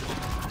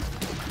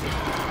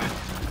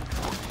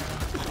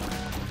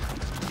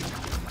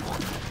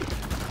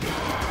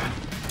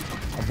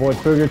 Avoid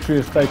Purgatory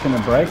has taken a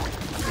break.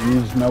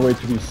 He's nowhere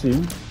to be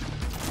seen.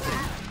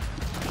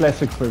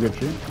 Classic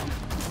Purgatory.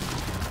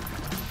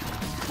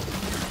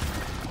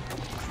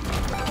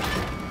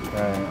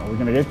 Okay, are we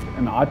gonna get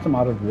an item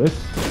out of this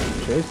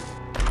chest?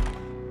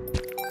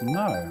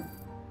 No.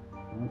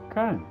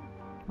 Okay.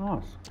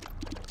 Nice.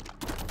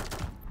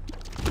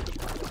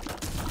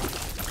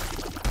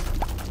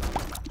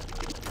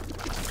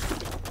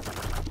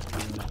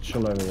 Just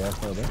chill over here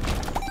for a bit.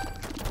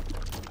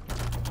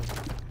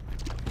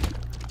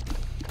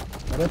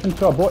 What happened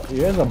to our boy?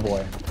 Here's a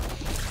boy.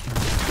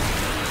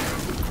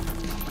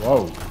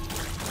 Whoa.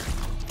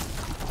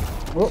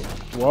 Whoa.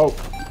 Whoa.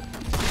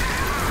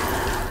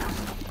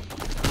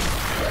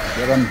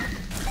 Get him.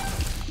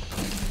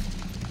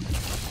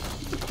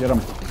 Get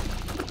him.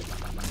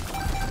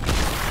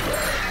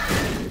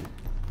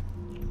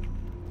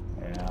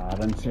 Yeah, I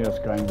don't see us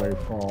going very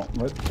far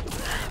with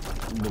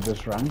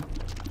this run.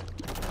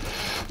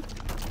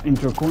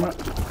 Into a corner.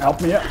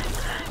 Help me out.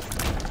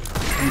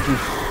 Thank you,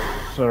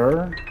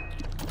 sir.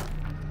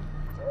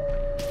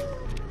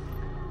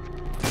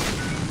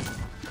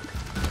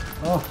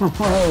 Oh,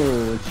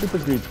 super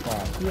great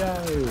spot.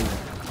 Yay.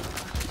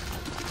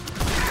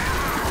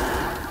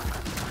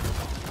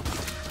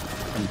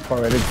 Some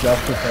poetic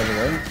justice over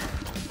there.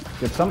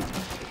 Get some.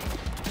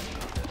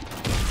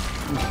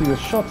 You see the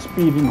shot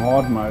speed in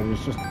hard mode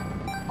is just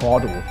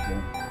god awful.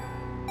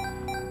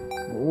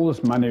 All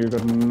this money, we've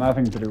got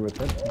nothing to do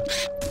with it.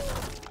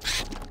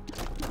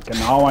 Okay,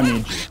 now I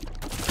need you.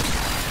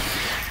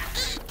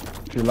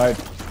 Too late.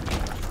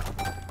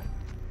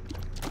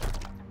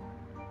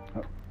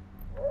 Oh.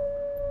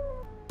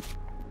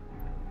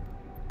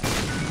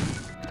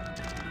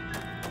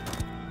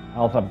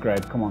 Health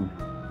upgrade, come on.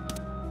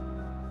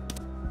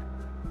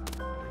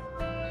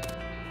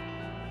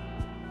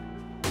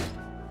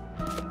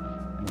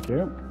 Thank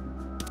you.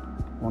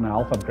 Want a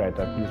health upgrade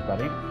though, please,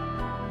 buddy?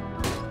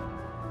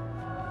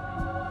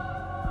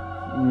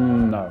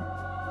 No.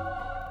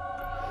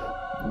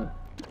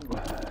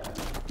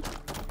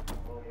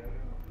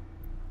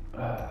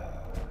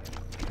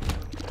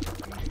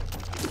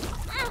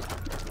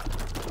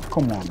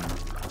 come on.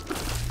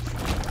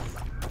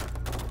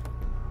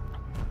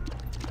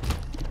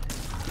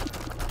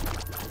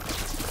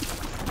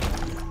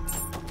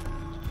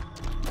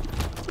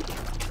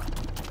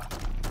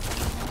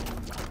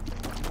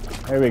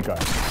 There we go.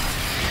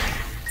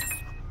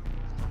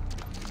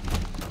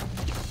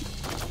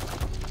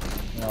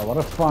 Yeah, what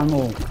a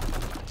final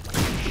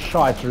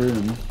shite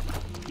room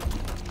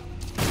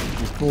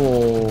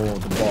before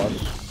the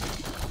boss.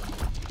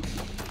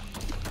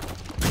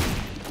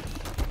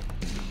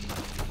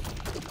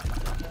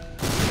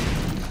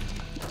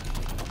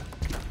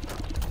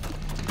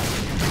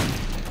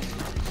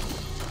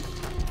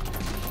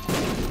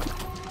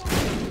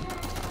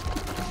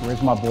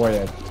 Where's my boy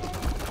at?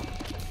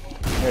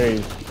 There he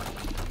is.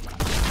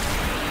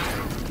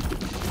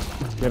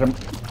 Get him.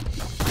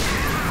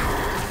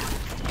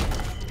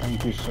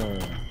 Thank you, sir.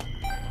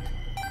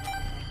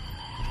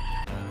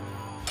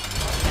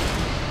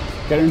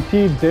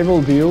 Guaranteed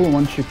devil deal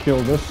once you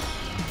kill this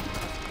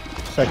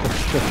sack of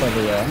shit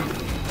over here.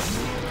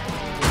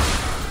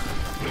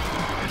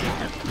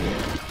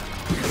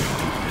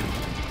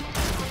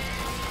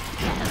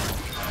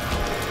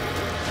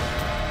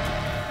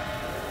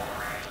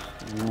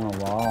 Oh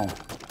wow.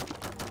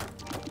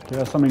 Give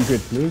us something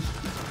good, please.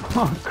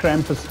 Oh,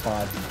 Krampus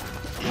fight.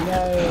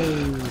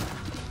 Yay!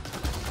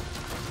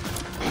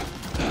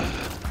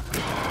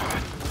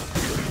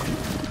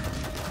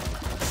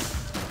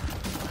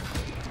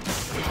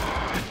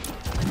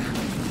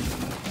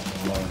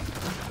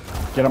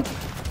 Get him.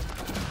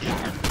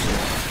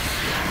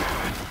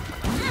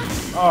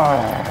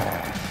 Oh.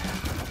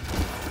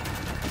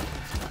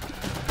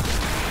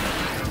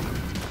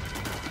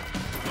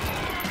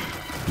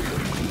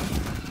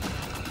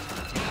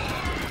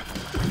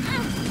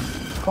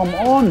 Come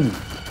on.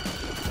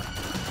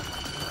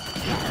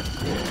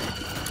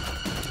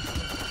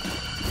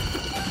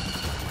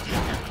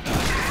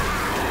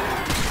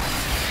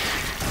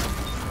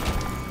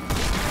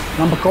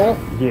 Number call?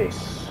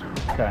 Yes.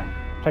 Okay.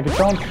 Take a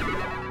chance.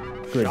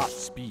 Good. Shot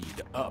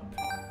speed up.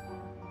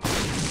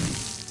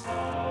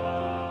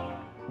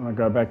 I'm gonna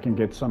go back and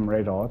get some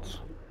red hearts.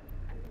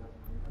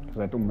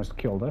 That almost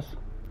killed us.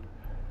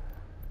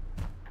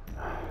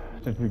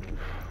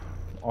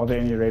 Are there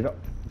any red?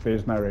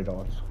 There's no red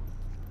hearts.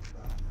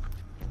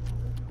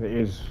 There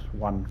is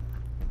one.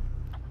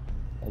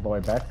 All the way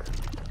back.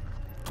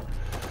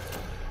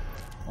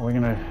 Are we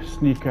gonna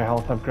sneak a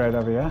health upgrade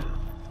over here?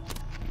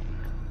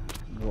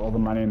 With all the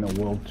money in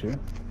the world too.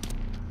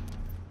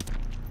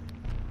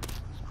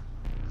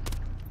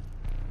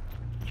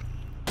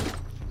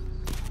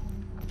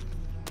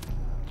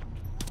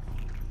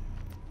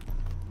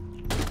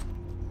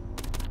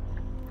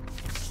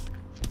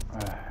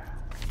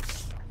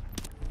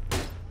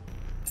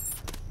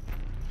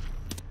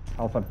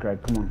 Health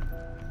upgrade, come on.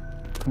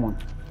 Come on.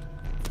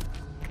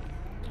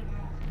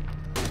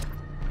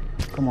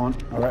 Come on.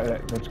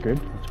 Alright, that's good.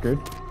 That's good.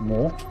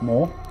 More.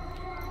 More.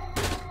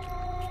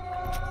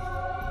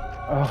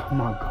 Oh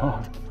my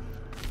god.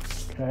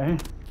 Okay.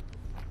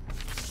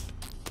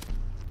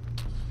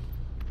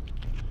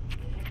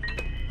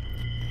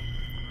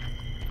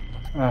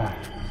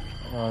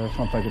 Let's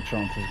not take a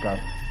chance. Let's go.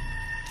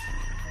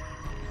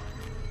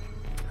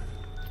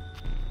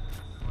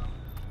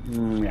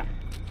 Yeah.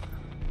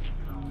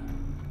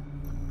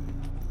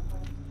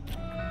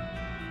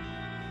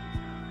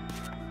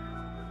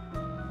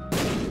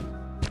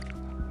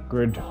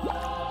 Good.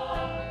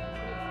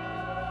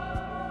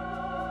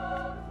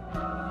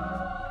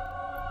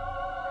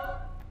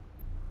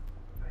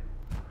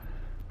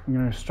 I'm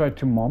gonna straight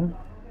to Mom.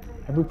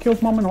 Have we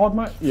killed Mom in hard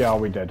mode? Yeah,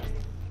 we did.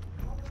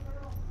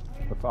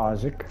 With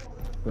Isaac,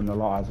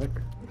 Vanilla Isaac.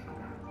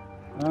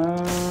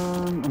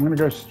 I'm gonna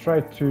go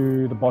straight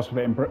to the boss of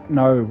the Emperor.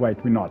 No, wait,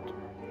 we're not.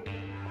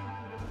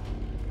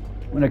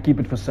 I'm gonna keep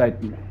it for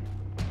Satan.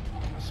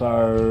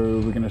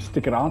 So we're gonna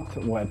stick it out,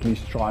 or at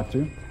least try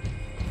to.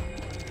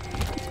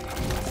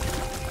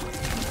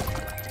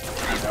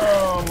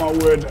 Oh my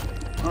word.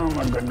 Oh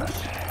my goodness.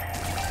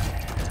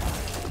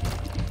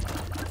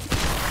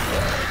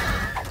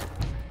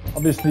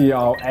 Obviously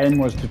our aim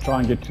was to try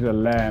and get to the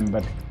lamb,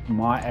 but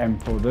my aim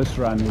for this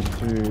run is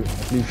to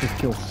at least just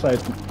kill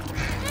Satan.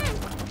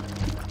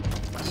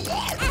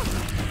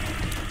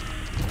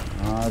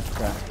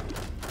 Okay.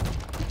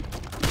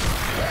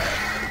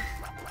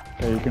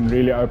 Okay, you can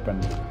really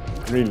open.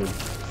 Really.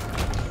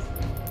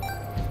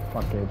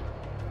 Fuckhead.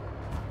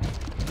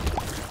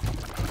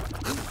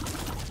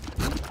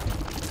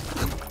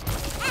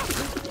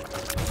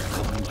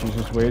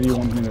 Jesus, where do you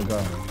want me to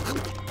go?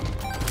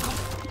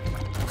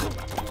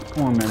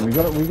 Come on, man. We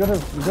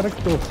gotta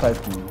kill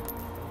Satan.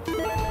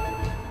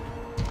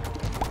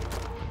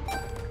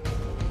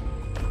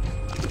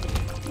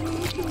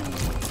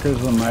 Because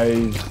the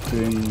maze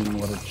doing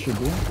what it should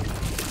do.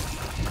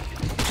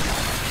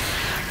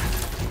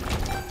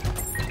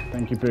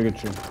 Thank you,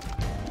 Purgatory.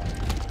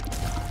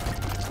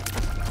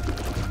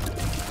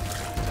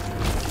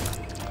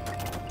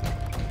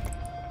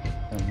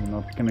 I'm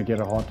not gonna get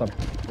a heart up,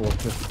 or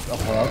just a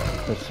heart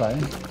per se.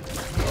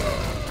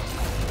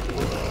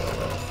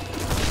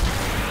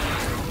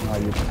 Oh,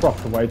 you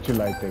propped way too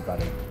late there,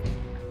 buddy.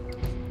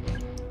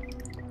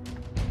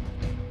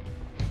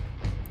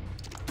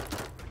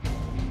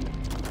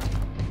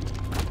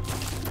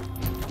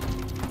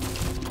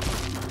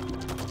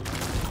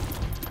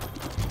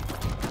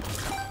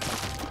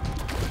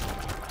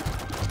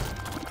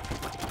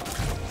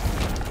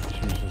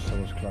 Jesus, that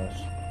was close.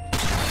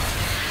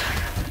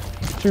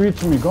 2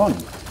 hits and we're gone.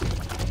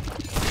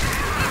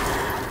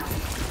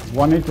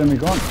 1 hit and we're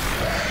gone.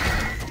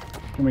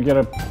 Can we get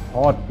a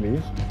heart,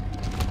 please?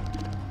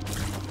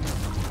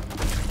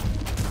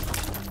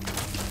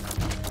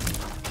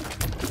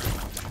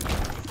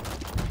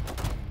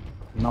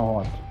 No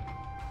heart.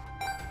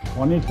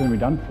 1 hit and we're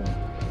done for.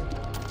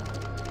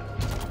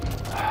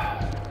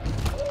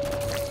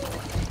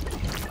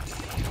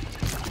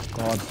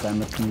 God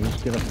damn it, can you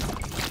just get a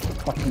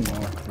fucking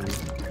heart, please?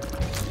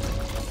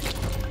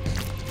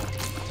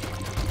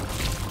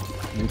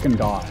 You can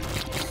die.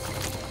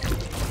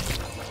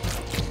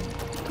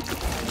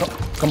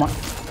 Come on.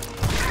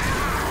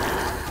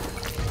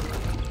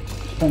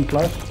 Spawn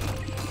close.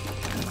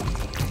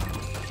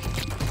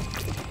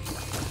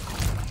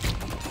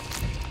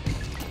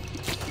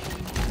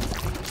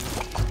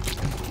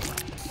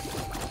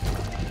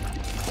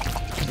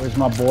 Where's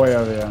my boy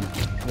over here?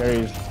 There he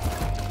is.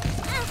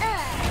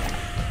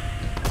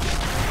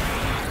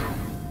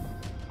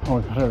 Oh,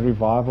 we got a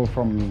revival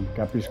from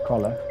Gappy's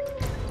collar.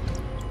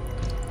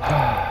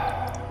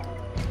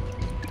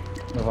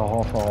 With a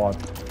half a heart.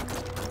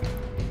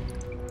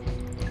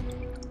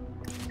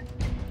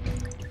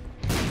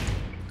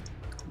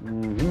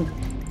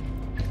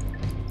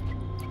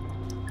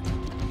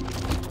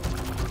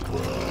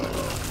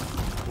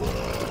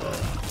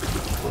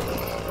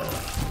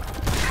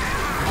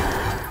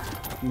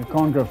 You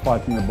can't go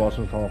fighting the boss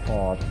with half a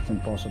heart, it's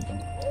impossible.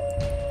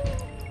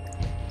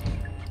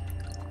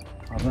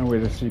 I don't know where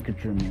the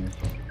secret room is.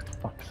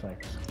 Fuck's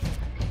sakes.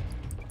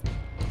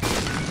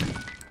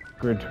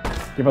 Good.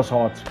 Give us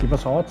hearts, give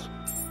us hearts,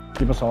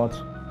 give us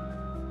hearts.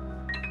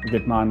 We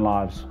get 9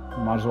 lives.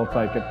 Might as well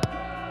take it.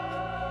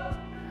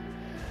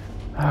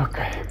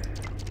 Okay.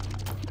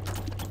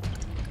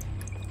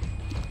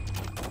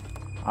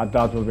 I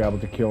doubt we'll be able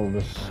to kill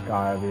this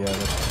guy over here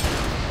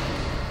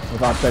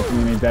without taking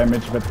any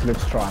damage, but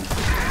let's try.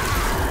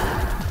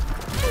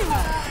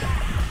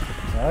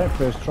 Okay,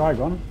 first try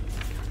gone.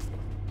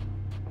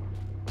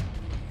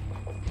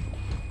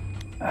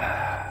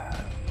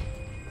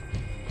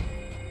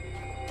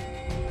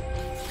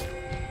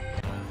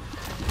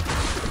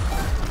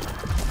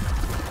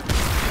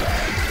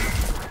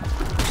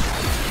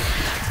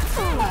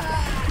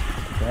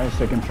 Okay,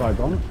 second try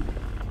gone.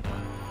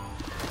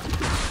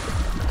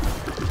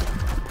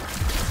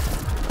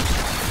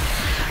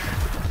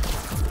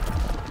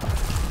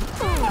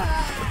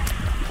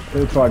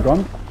 Third try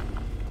gone.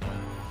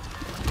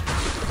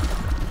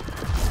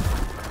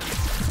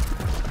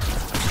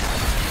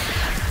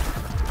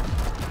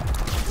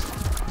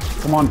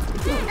 Come on.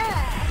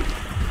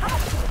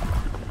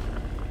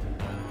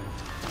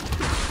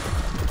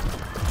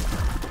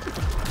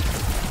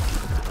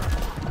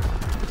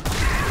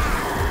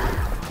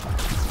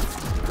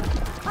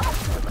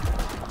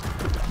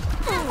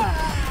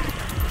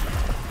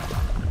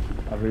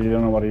 I really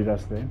don't know what he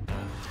does there.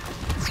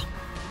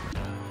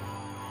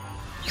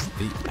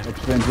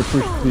 Accidentally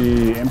pushed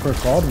the Emperor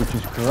card, which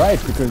is great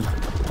because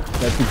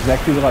that's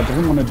exactly what I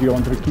didn't want to do. I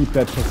wanted to keep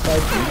that for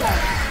safety.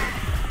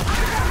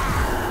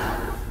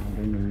 I'm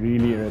getting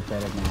really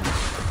irritated now.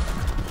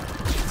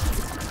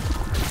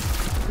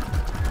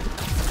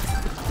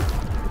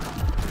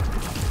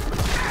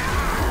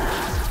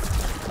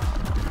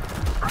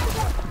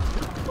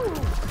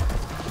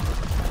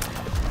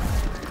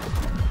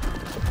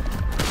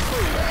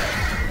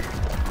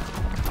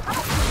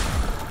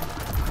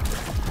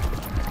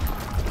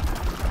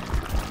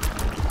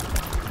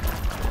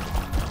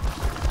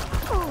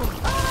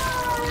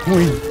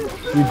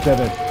 We did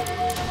it.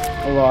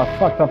 Although I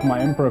fucked up my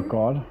Emperor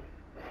card.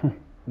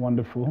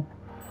 Wonderful.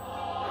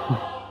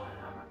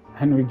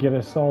 And we get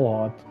a soul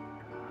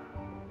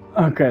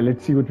heart. Okay,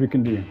 let's see what we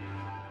can do.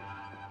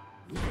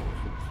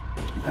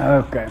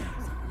 Okay.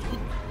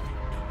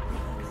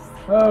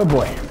 Oh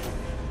boy.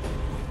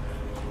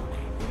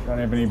 Don't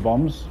have any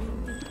bombs.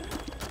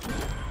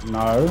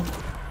 No.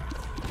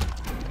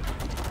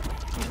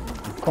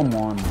 Come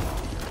on.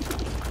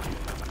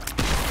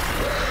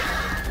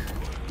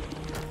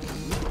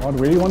 God,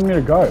 where do you want me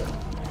to go?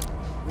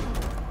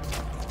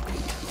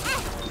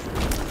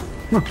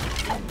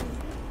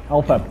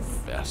 Health up.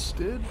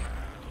 Infested?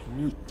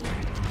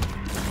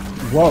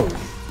 Whoa.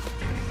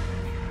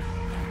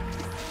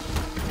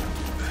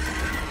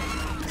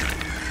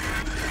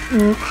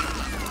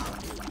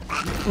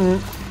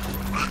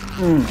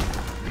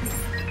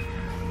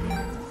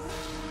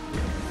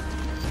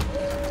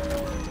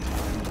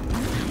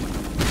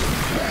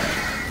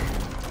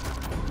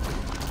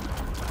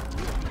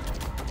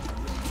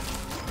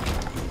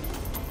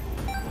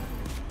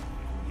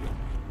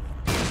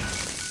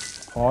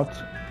 Hot.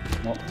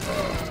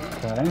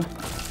 Okay.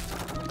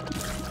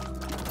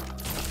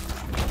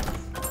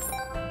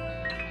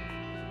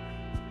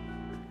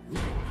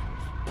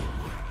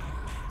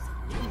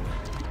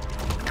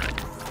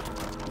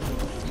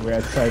 We're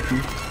at Satan.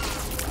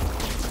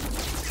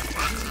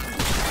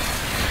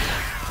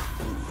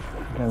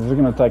 Okay, this is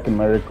gonna take a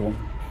miracle.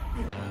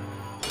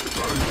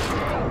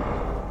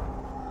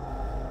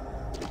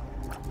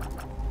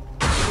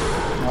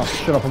 Oh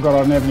shit, I forgot I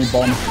don't have any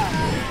bombs.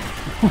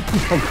 I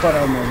forgot I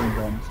don't have any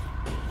bombs.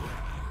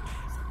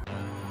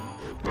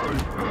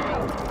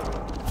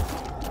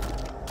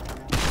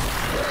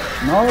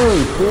 No,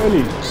 too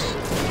early.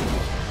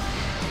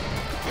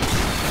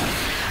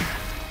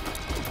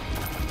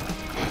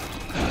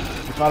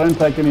 If I don't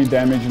take any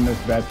damage in this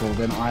battle,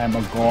 then I am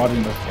a god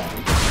in this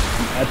game.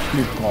 An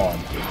absolute god.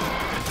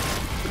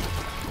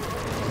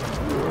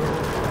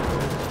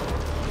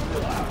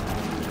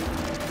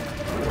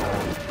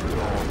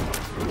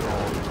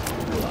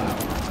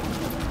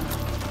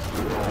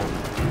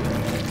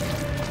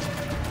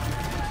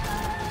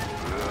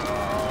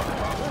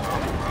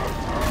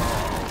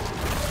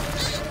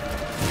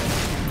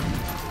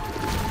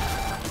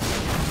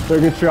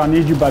 Circuit 3, I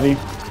need you, buddy.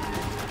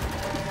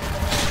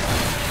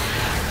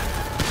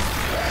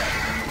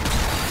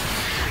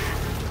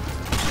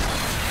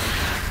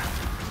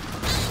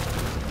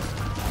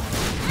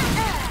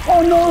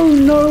 Oh no,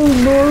 no,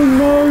 no,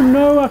 no,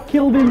 no, I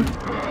killed him.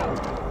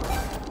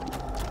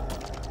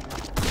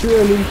 Too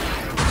early.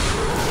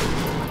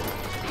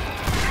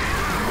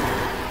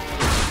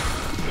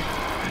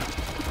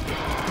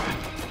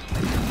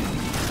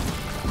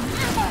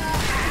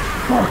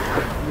 Fuck.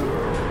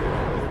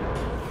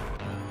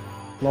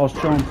 Last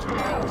chance.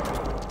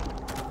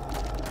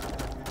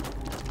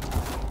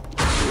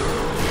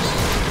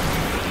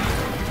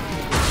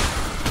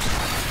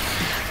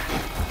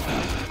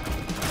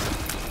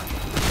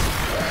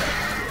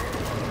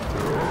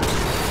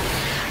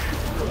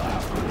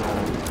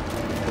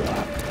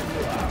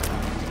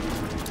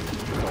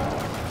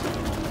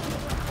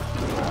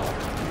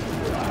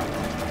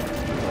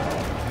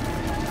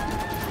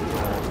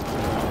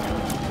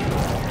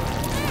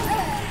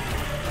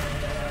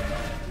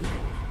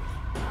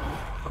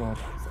 God.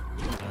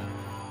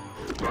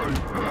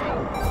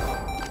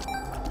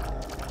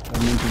 I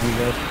meant to do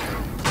that.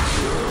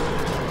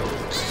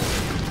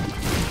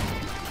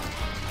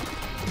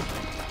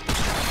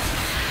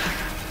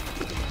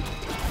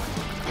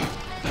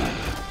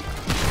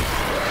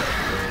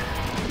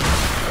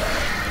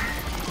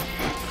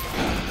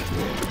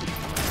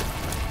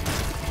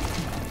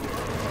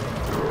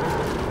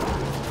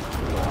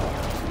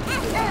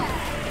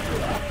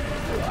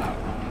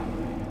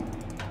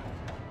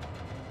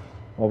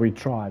 Well, we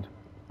tried.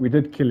 We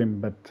did kill him,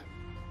 but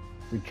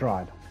we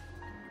tried.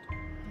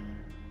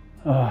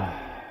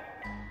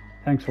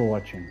 Thanks for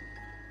watching.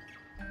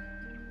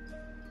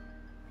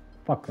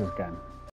 Fuck this game.